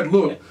a bad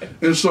look,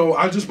 and so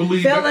I just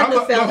believe.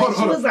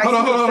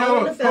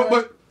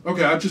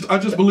 Okay, I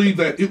just believe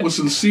that it was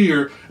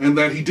sincere and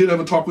that he did have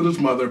a talk with his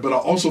mother, but I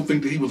also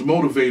think that he was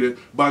motivated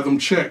by them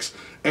checks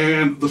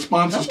and the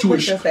sponsors to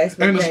his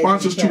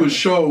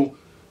show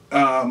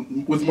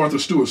with Martha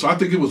Stewart. So I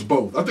think it was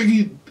both. I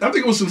think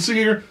it was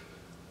sincere.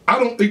 I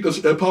don't think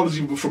the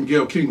apology from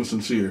Gayle King was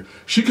sincere.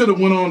 She could have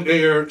went on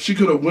air. She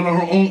could have went on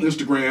her own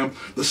Instagram,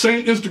 the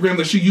same Instagram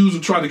that she used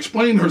to try to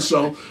explain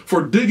herself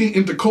for digging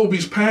into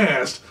Kobe's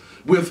past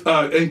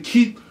and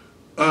keep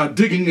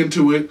digging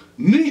into it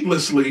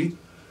needlessly.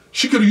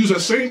 She could have used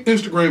that same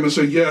Instagram and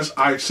said, yes,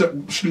 I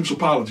accept Snoop's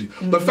apology.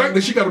 The fact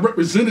that she got a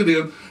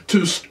representative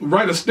to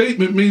write a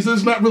statement means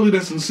it's not really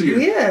that sincere.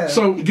 Yeah.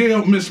 So,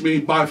 Gayle, miss me.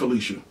 Bye,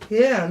 Felicia.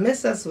 Yeah,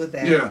 miss us with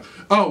that. Yeah.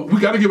 Oh, we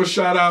got to give a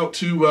shout out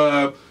to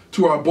our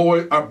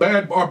boys,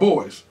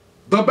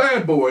 the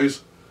Bad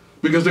Boys,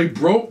 because they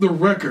broke the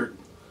record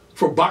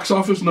for box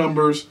office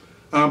numbers.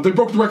 They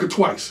broke the record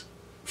twice.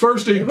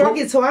 First, they broke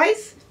it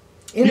twice?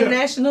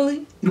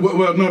 Internationally? Yeah.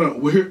 Well, no.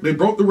 They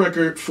broke the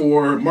record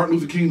for Martin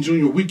Luther King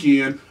Jr.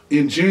 weekend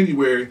in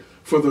January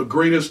for the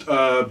greatest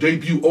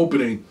debut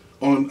opening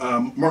on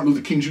Martin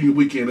Luther King Jr.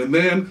 weekend. And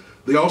then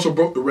they also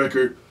broke the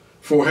record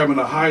for having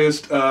the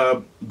highest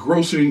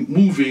grossing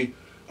movie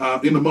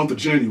in the month of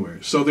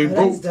January. So they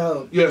broke. That's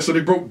dope. Yeah, so they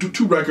broke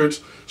two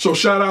records. So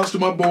shout outs to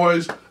my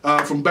boys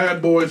from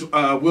Bad Boys,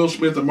 Will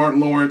Smith and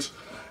Martin Lawrence.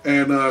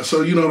 And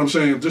so you know what I'm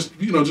saying? Just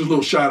a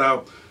little shout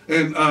out.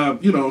 And,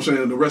 you know what I'm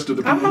saying, the rest of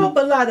the people. I hope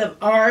a lot of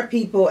our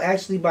people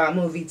actually buy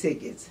movie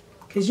tickets.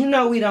 Because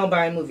we don't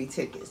buy movie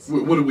tickets.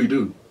 What do we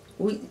do?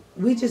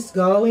 We just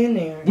go in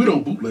there. We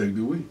don't bootleg,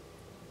 do we?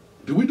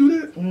 Do we do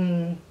that?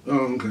 Mm.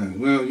 Oh, okay.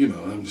 Well,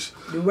 I'm just...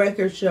 The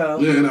record show.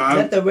 Yeah,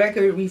 let the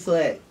record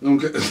reflect.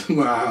 Okay.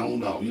 Well, I don't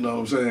know. You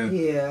know what I'm saying?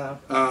 Yeah.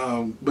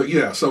 But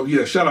yeah, so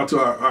yeah, shout out to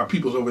our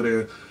peoples over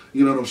there.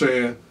 You know what I'm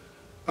saying?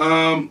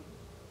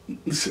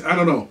 I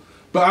don't know.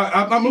 But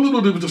I'm a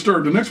little bit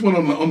disturbed. The next one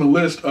on the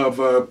list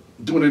of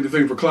doing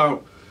anything for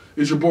CLout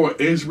is your boy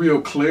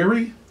Azriel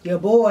Clary. Your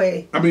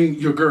boy. I mean,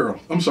 your girl.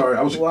 I'm sorry.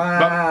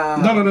 Wow.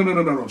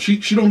 No.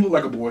 She don't look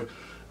like a boy.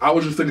 I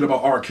was just thinking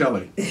about R.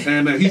 Kelly,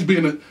 and he's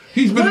been.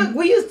 Look,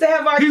 we used to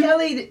have R.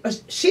 Kelly.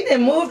 She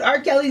didn't move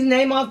R. Kelly's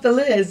name off the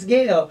list,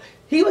 Gayle.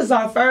 He was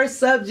our first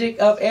subject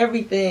of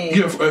everything.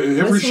 Yeah,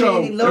 every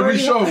show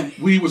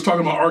we was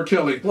talking about R.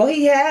 Kelly. Well,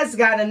 he has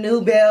got a new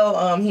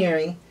bail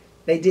hearing.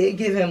 They did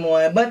give him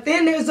one. But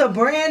then there's a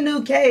brand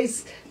new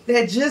case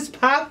that just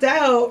popped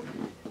out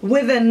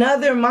with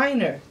another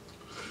minor.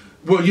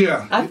 Well,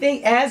 yeah. I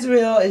think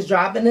Azriel is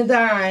dropping a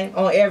dime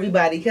on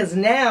everybody because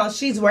now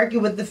she's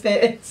working with the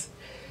feds.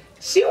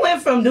 She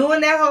went from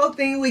doing that whole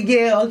thing with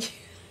Gayle.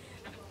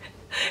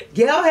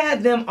 Gayle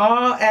had them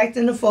all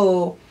acting a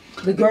fool.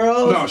 The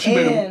girls. No,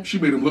 she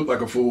made him look like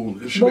a fool.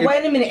 But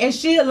wait a minute. And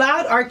she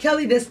allowed R.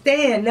 Kelly to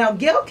stand. Now,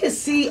 Gayle could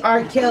see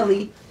R.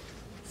 Kelly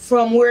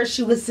from where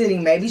she was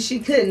sitting. Maybe she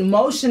couldn't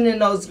motion in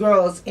those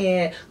girls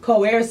and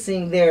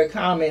coercing their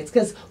comments,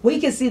 because we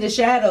can see the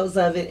shadows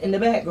of it in the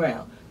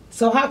background.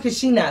 So how could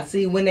she not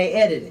see when they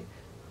edited?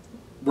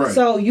 Right.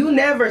 So you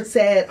never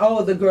said,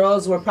 oh, the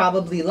girls were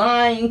probably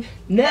lying.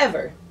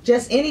 Never.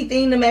 Just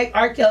anything to make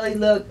R. Kelly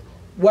look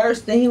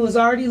worse than he was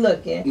already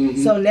looking.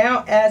 Mm-hmm. So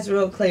now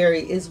Azriel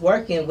Clary is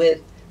working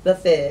with the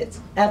feds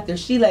after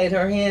she laid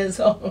her hands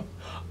on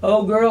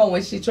old girl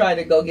when she tried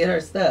to go get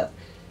her stuff.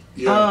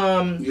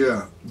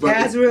 Yeah. But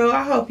Azriel,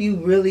 I hope you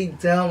really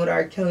done with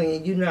R. Kelly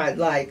and you're not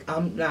like,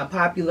 I'm not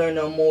popular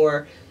no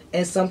more.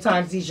 And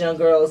sometimes these young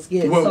girls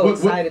get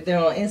excited they're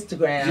on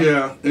Instagram.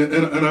 Yeah,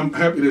 and I'm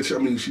happy that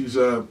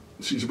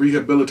she's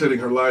rehabilitating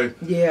her life.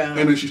 Yeah.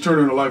 And then she's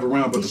turning her life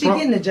around. But she's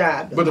getting the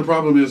job. But the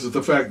problem is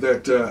the fact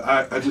that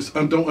I just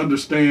don't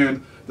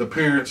understand the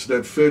parents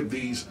that fed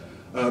the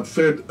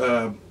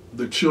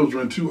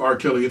children to R.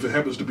 Kelly. If it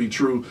happens to be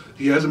true,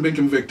 he hasn't been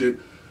convicted.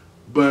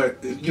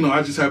 But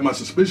I just have my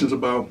suspicions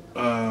about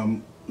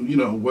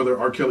whether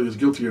R. Kelly is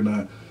guilty or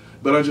not.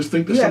 But I just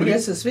think that you have your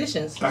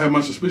suspicions. I have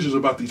my suspicions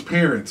about these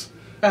parents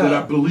that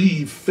I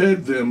believe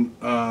fed them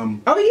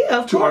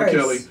to R.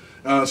 Kelly,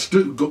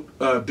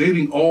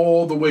 dating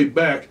all the way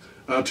back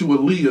to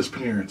Aaliyah's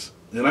parents.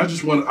 And I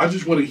just want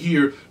to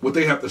hear what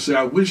they have to say.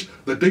 I wish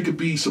that they could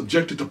be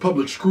subjected to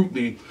public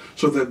scrutiny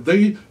so that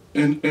they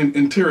and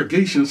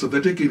interrogation so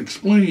that they could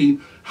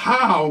explain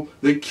how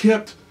they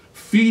kept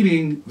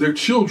feeding their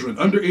children,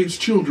 underage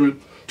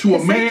children, to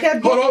a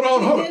man. Hold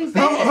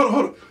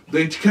on.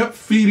 They kept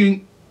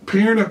feeding.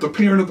 Parent after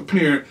parent after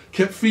parent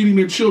kept feeding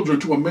their children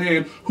to a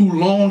man who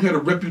long had a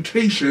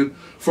reputation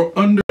for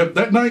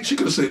that night she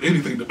could have said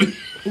anything to me.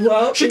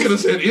 Well, she could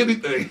have said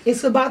anything.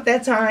 It's about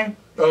that time.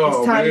 Oh,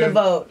 it's time to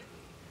vote.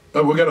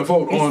 We got to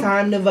vote on. It's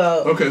time to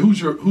vote. Okay,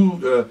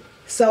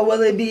 So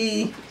will it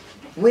be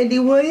Wendy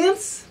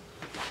Williams,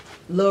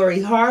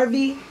 Lori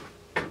Harvey?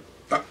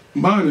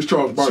 Mine is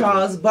Charles Barkley.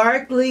 Charles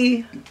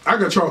Barkley. I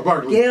got Charles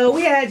Barkley. Gayle,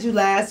 we had you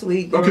last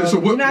week. Okay, so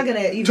we're not gonna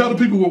even tell the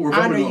people what we're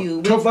voting on. You.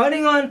 We're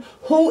voting on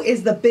who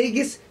is the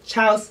biggest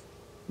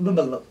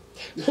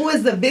who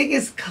is the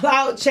biggest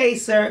clout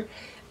chaser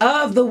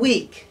of the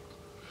week.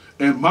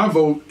 And my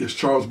vote is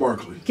Charles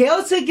Barkley.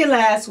 Gayle took it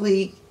last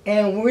week,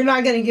 and we're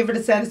not gonna give her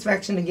the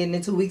satisfaction of getting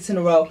it 2 weeks in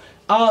a row.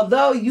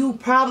 Although you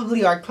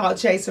probably are clout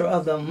chaser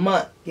of the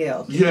month,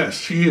 Gayle. Yes,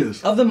 she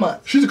is. Of the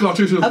month. She's a clout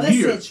chaser of the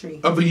year. Century.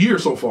 Of the year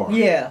so far.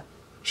 Yeah.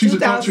 She's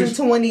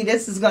 2020,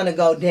 this is going to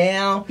go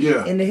down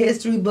in the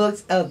history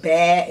books of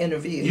bad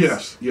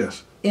interviews.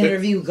 Yes.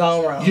 Interview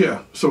gone wrong.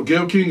 Yeah. So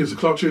Gayle King is the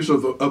clout chaser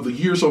of the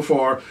year so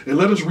far. And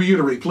let us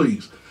reiterate,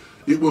 please.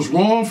 It was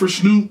wrong for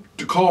Snoop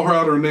to call her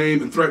out her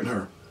name and threaten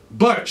her.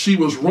 But she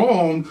was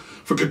wrong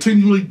for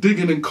continually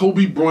digging in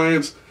Kobe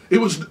Bryant's.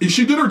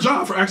 She did her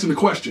job for asking the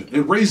question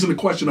and raising the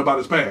question about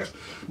his past,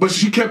 but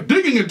she kept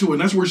digging into it,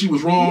 and that's where she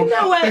was wrong. You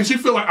know what? And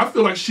I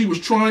feel like she was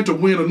trying to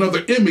win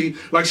another Emmy,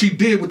 like she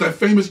did with that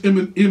famous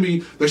Emmy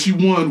that she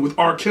won with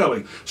R.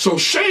 Kelly. So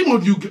shame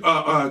on you,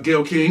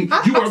 Gayle King.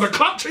 You are the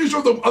clout chaser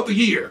of the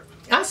year.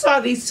 I saw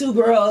these two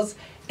girls,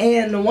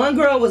 and the one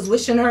girl was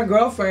wishing her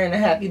girlfriend a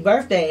happy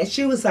birthday, and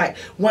she was like,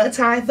 "One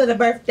time for the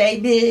birthday,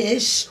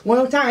 bitch.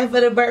 One time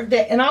for the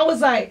birthday." And I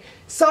was like,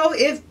 so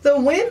if the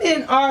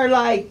women are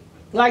like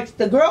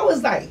the girl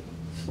was like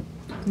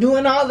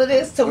doing all of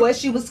this to what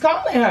she was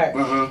calling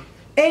her.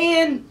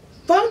 And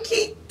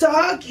funky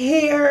dog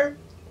hair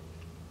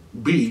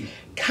B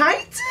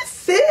kind of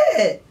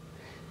fit.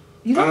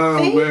 You don't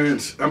think? Man,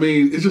 I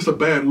mean, it's just a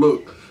bad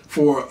look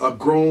for a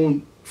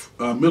grown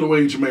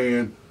middle-aged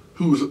man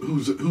who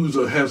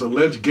has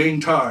alleged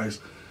gang ties.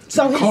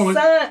 So his son,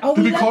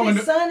 we left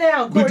his son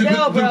out,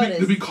 Cordell Brothers.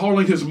 To be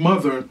calling his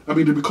mother,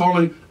 to be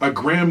calling a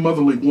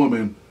grandmotherly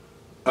woman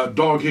a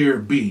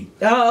dog-haired B.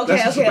 Oh, okay,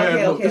 That's just a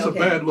bad look. It's a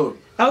bad look.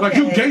 Okay. Like,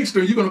 you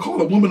gangster, you're going to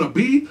call a woman a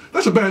B?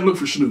 That's a bad look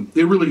for Snoop.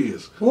 It really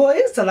is. Well,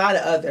 it's a lot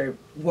of other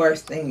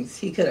worse things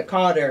he could have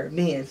called her,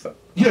 being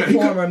a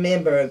former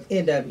member of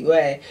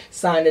NWA,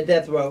 signed to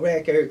Death Row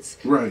Records,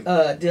 right?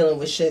 Dealing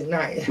with Suge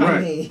Knight.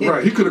 Right.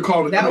 He could have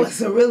called it. That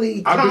was a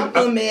really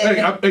compliment.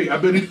 I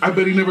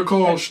bet he never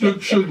called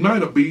Suge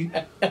Knight a B.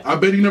 I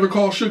bet he never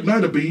called Suge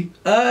Knight a B.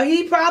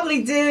 He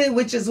probably did,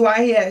 which is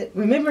why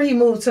remember he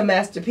moved to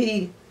Master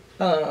P.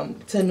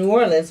 To New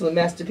Orleans with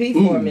Master P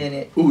for a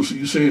minute. Ooh, so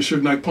you saying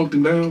Suge Knight punked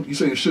him down? You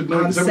saying Suge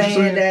Knight? I'm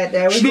saying that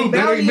there was Snoop, a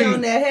bounty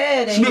on that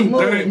head and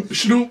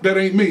Snoop, that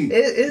ain't me.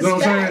 It's you know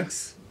what I'm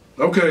saying?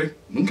 Okay.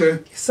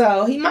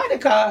 So he might have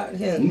called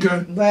him.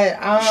 Okay.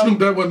 But Snoop,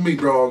 that wasn't me,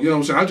 dog. You know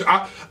what I'm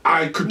saying?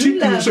 I critique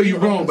you and say you're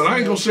wrong, but I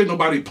ain't gonna say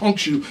nobody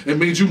punked you and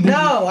made you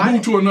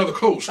move to another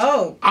coast.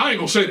 Oh. I ain't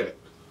gonna say that.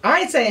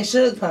 I ain't saying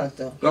Suge punked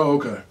him. Oh,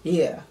 okay.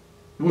 Yeah.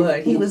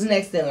 But he was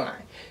next in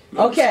line.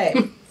 Okay.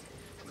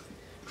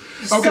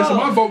 Okay, so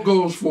my vote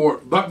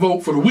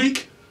for the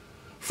week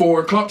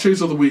for Clout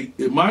Chase of the Week,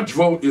 my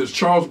vote is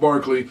Charles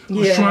Barkley,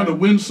 who's trying to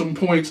win some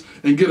points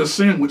and get a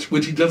sandwich,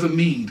 which he doesn't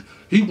need.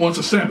 He wants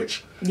a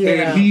sandwich.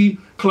 And he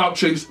Clout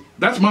Chase.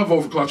 That's my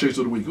vote for Clout Chase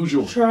of the Week. Who's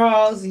yours?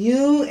 Charles,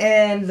 you,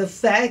 and the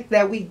fact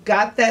that we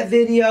got that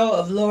video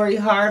of Lori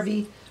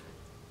Harvey,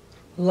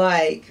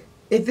 like,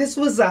 if this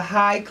was a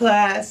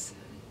high-class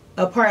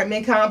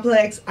apartment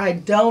complex, I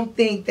don't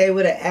think they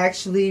would have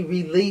actually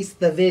released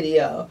the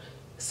video.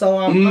 So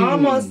I'm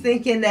almost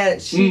thinking that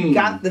she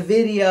got the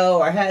video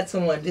or had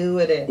someone do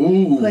it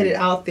and put it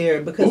out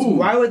there, because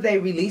why would they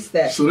release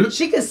that? So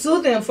she could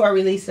sue them for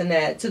releasing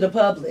that to the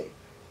public.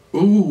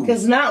 Ooh.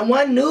 Because not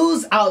one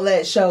news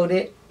outlet showed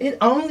it. It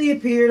only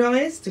appeared on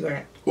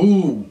Instagram.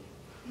 Ooh.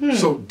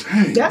 So,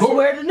 dang. That's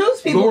where the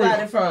news people got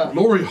it from.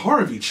 Lori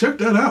Harvey, check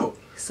that out.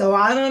 So,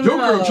 I don't Your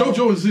know. girl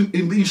JoJo is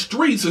in these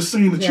streets is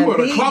saying that you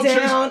are the Clout Chase.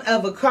 Down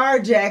of a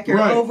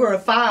carjacker over a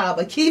fob,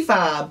 a key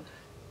fob,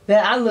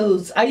 that I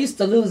lose. I used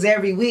to lose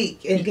every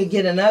week and could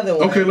get another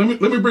one. Okay,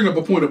 let me bring up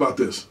a point about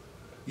this.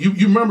 You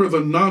remember the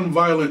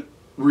nonviolent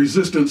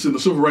resistance in the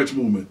civil rights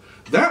movement?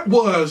 That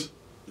was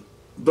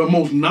the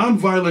most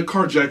nonviolent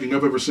carjacking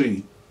I've ever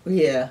seen.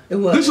 Yeah, it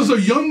was. This is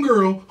a young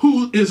girl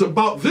who is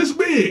about this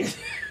big,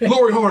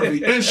 Lori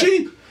Harvey, and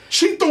she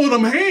throwing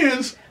them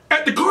hands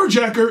at the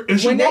carjacker, and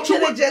she when walks they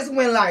could away. have just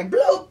went like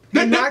bloop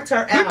and knocked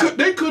her out.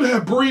 They could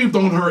have breathed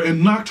on her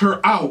and knocked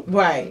her out.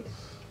 Right.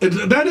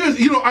 That is,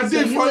 I did.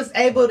 So you was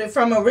able to,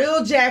 from a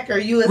real jacker,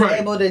 you was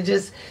able to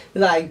just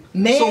like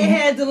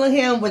manhandling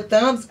him with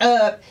thumbs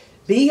up,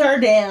 beat her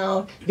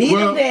down, beat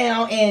him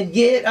down, and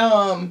get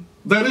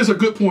That is a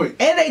good point.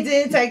 And they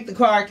didn't take the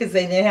car because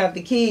they didn't have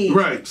the keys.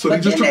 Right. So but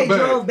they just then took they it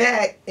back. drove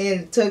back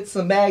and took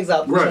some bags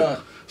out the trunk.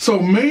 So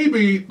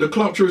maybe the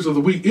Clout Chase of the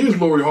Week is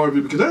Lori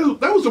Harvey, because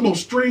that was the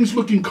most strange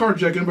looking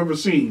carjacking I've ever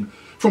seen.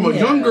 From a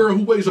young girl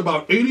who weighs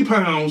about 80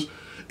 pounds,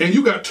 and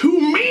you got two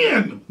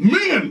men,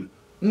 and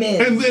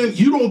then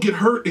you don't get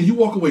hurt and you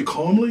walk away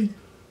calmly.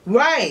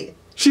 Right.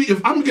 See,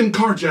 if I'm getting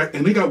carjacked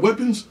and they got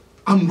weapons,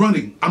 I'm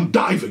running, I'm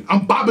diving,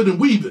 I'm bobbing and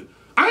weaving.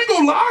 I ain't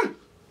gonna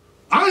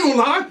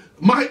lie.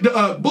 My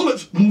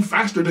bullets move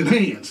faster than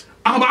hands.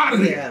 I'm out of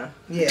there.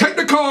 Yeah. Take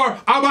the car.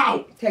 I'm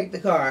out. Take the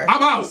car.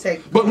 I'm out.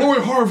 But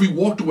Lori Harvey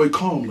walked away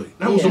calmly.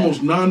 That was the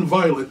most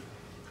nonviolent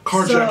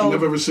carjacking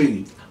I've ever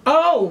seen.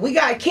 Oh, we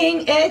got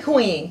king and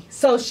queen.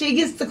 So she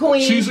gets the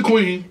queen. She's the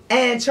queen.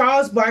 And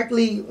Charles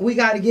Barkley, we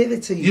got to give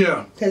it to you.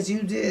 Yeah. Because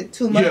you did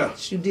too much.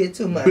 Yeah. You did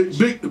too much.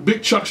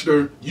 Big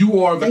Chuckster,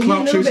 you are the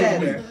Clout Chase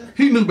of the Week.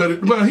 He knew better.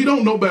 Well, he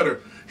don't know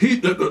better.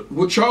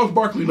 What Charles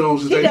Barkley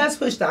knows is he does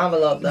push the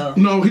envelope, though.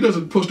 No, he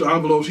doesn't push the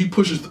envelopes. He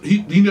pushes.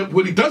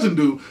 What he doesn't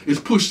do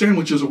is push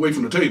sandwiches away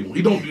from the table.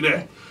 He don't do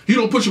that. He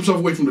don't push himself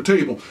away from the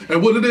table.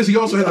 And what it is, he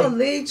also has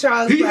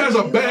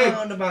a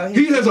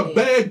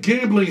bad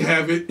gambling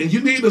habit, and you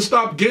need to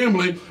stop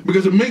gambling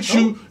because it makes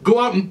you go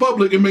out in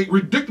public and make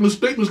ridiculous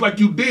statements like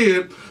you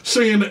did,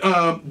 saying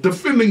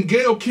defending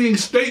Gayle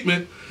King's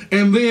statement,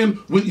 and then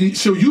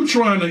so you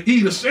trying to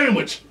eat a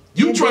sandwich.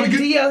 You trying to get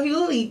D.L.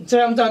 Hewley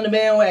jumped on the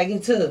bandwagon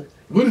too.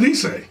 What did he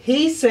say?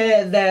 He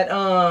said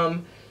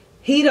that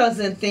he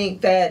doesn't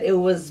think that it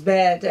was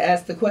bad to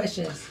ask the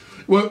questions.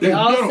 Well, they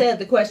all said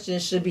the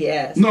questions should be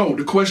asked. No,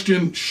 the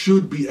question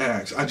should be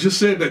asked. I just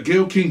said that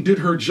Gayle King did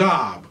her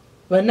job.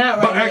 But not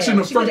right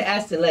now. She could have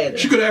asked it later.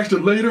 She could have asked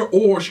it later,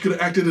 or she could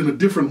have acted in a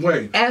different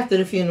way. After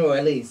the funeral,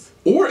 at least.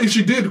 Or if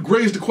she did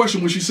raise the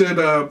question when she said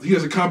he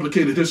has a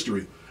complicated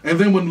history. And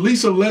then when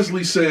Lisa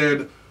Leslie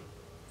said,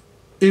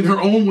 in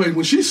her own way,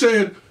 when she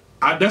said,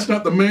 that's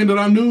not the man that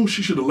I knew,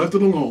 she should have left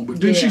it alone.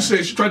 But then she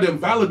said, she tried to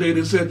invalidate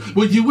it and said,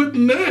 well, you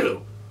wouldn't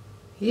know.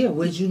 Yeah,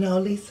 would you know,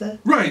 Lisa?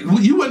 Right. Well,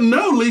 you wouldn't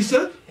know,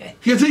 Lisa,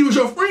 because he was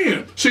your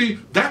friend. See,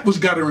 that was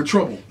got her in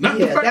trouble. Not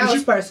the fact that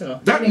was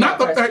personal. Not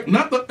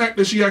the fact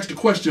that she asked the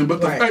question, but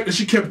the fact that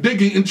she kept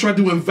digging and tried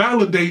to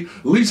invalidate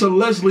Lisa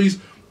Leslie's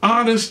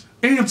honest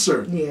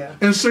answer. Yeah.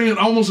 And saying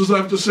almost as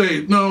if to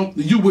say, no,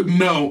 you wouldn't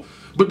know.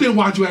 But then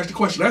why'd you ask the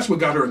question? That's what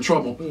got her in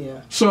trouble.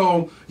 Yeah.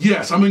 So,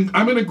 yes, I'm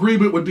in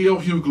agreement with D.L.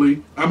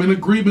 Hughley. I'm in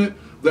agreement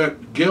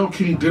that Gayle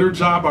King did her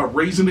job by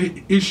raising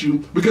the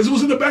issue because it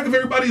was in the back of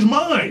everybody's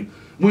mind.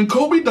 When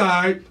Kobe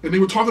died and they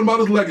were talking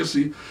about his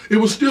legacy, it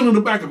was still in the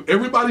back of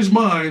everybody's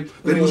mind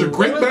that he was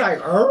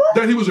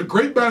a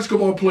great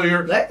basketball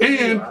player,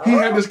 and he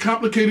had this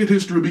complicated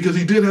history because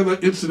he did have an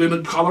incident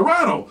in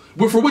Colorado,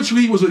 for which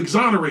he was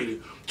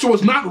exonerated. So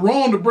it's not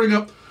wrong to bring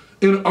up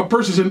in a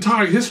person's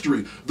entire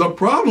history. The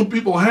problem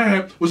people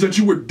had was that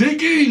you were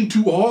digging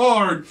too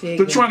hard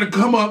to try to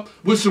come up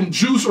with some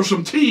juice or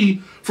some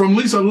tea from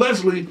Lisa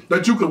Leslie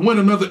that you could win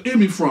another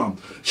Emmy from.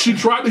 She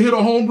tried to hit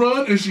a home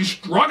run and she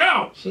struck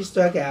out. She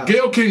struck out.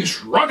 Gayle King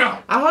struck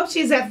out. I hope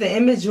she's at the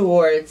Image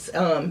Awards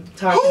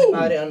talking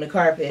about it on the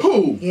carpet.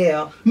 Who?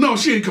 Yeah. No,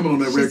 she ain't coming on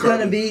that red carpet. She's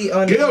going to be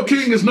on Gayle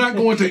King is not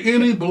going to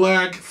any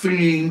black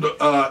themed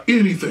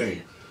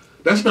anything.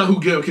 That's not who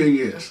Gayle King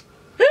is.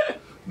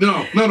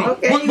 No.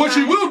 Okay, what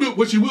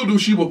she will do,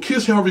 she will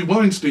kiss Harvey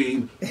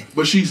Weinstein,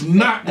 but she's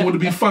not going to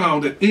be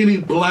found at any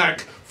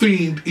black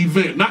themed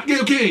event. Not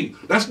Gayle King.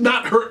 That's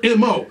not her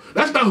MO.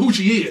 That's not who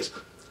she is.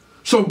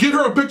 So get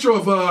her a picture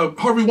of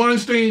Harvey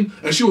Weinstein,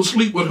 and she will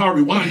sleep with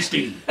Harvey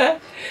Weinstein.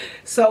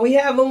 So we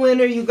have a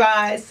winner, you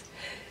guys.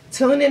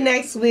 Tune in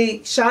next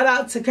week. Shout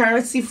out to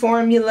Currency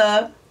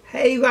Formula.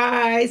 Hey, you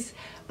guys.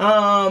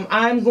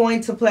 I'm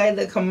going to play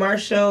the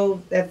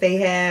commercial that they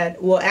had.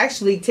 Well,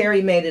 actually,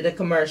 Terry made it a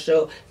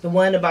commercial. The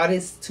one about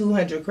his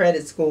 200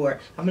 credit score.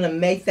 I'm going to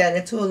make that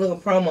into a little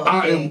promo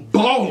I thing. am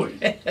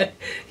balling.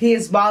 He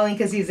is balling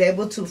because he's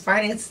able to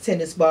finance a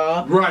tennis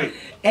ball. Right.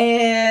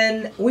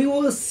 And we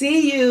will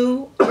see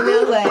you in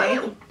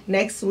LA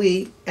next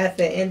week at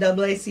the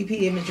NAACP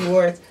Image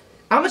Awards.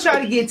 I'm going to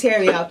try to get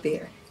Terry out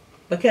there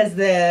because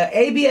the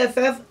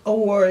ABFF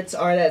Awards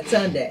are that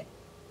Sunday.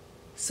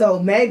 So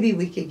maybe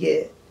we could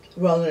get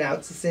Rolling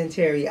Out to send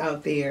Terry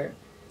out there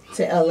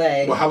to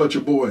LA. Well, holla at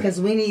your boy. Because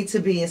we need to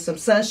be in some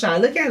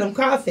sunshine. Look at him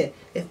coughing.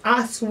 If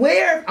I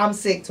swear I'm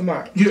sick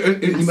tomorrow. Yeah,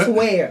 and I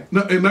swear.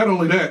 And not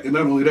only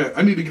that,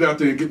 I need to get out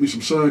there and get me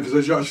some sun because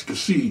as y'all can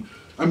see,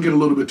 I'm getting a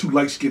little bit too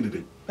light-skinned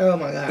today. Oh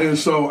my God. And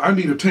so I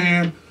need a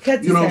tan.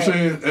 Cut the you know tape. what I'm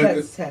saying? Cut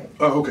the tape.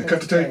 Oh, okay.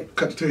 Cut the tape.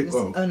 Cut the tape. Just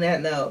Oh. on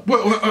that note.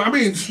 Well, I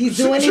mean, He's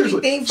doing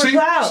anything for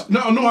CLout.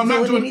 No, I'm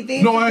not doing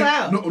anything no, for I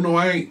CLout. ain't. No,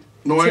 I ain't.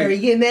 No, I Terry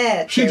ain't. get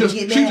mad. She just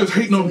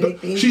hating on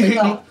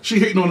she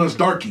hating on us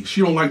darkies. She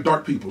don't like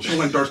dark people. She don't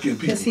like dark skinned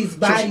people. Because he's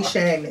body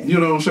shaming. You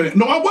know what I'm saying?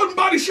 No, I wasn't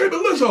body shaming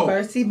Lizzo.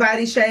 First he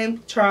body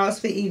shamed Charles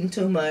for eating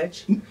too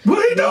much.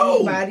 What he Then he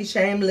do? body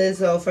shamed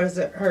Lizzo for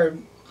her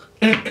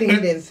And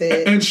didn't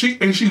fit. and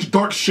she's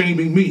dark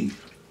shaming me.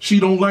 She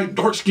don't like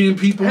dark skinned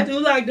people. I do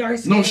like dark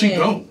skin. No, she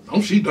don't.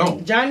 No, she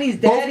don't. Johnny's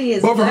daddy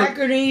is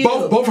blacker than you.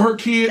 Both of her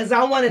kids. Because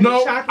I wanted the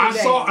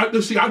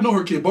chocolate I know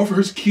her kid. Both of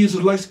her kids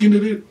are light skinned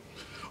in it.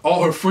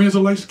 All her friends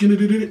are light skinned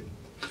in it.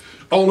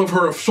 All of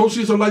her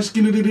associates are light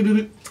skinned in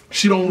it.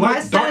 She don't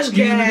like dark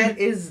skin. My son's dad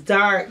is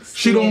dark.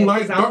 She don't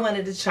like dark. I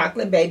wanted the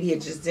chocolate baby.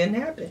 It just didn't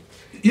happen.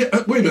 Yeah,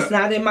 wait a minute. It's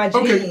not in my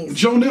Okay, genes.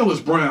 Jonelle is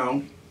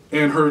brown,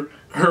 and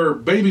her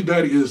baby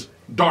daddy is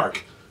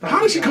dark. How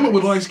did she come up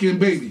with a light skinned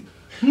baby?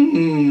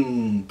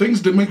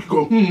 Things that make you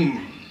go, You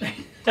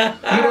know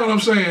what I'm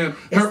saying?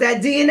 It's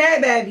that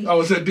DNA, baby.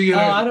 Oh, it's that DNA.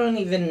 Oh, I don't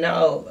even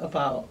know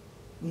about.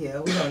 Yeah,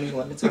 we don't even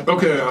want to talk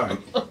Okay, about all right.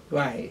 it.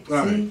 Right.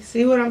 All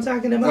See what I'm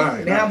talking about? All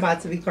right, Now all I'm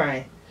about to be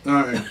crying. All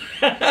right.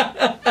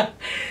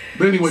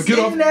 But anyway, See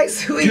you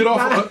next week. Get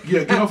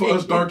off of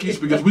us darkies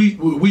because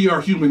we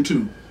are human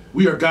too.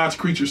 We are God's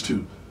creatures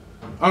too.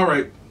 All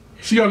right.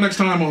 See y'all next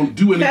time on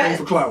Do Anything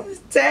for CLout.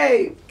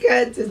 Tape.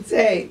 Cut the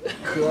tape.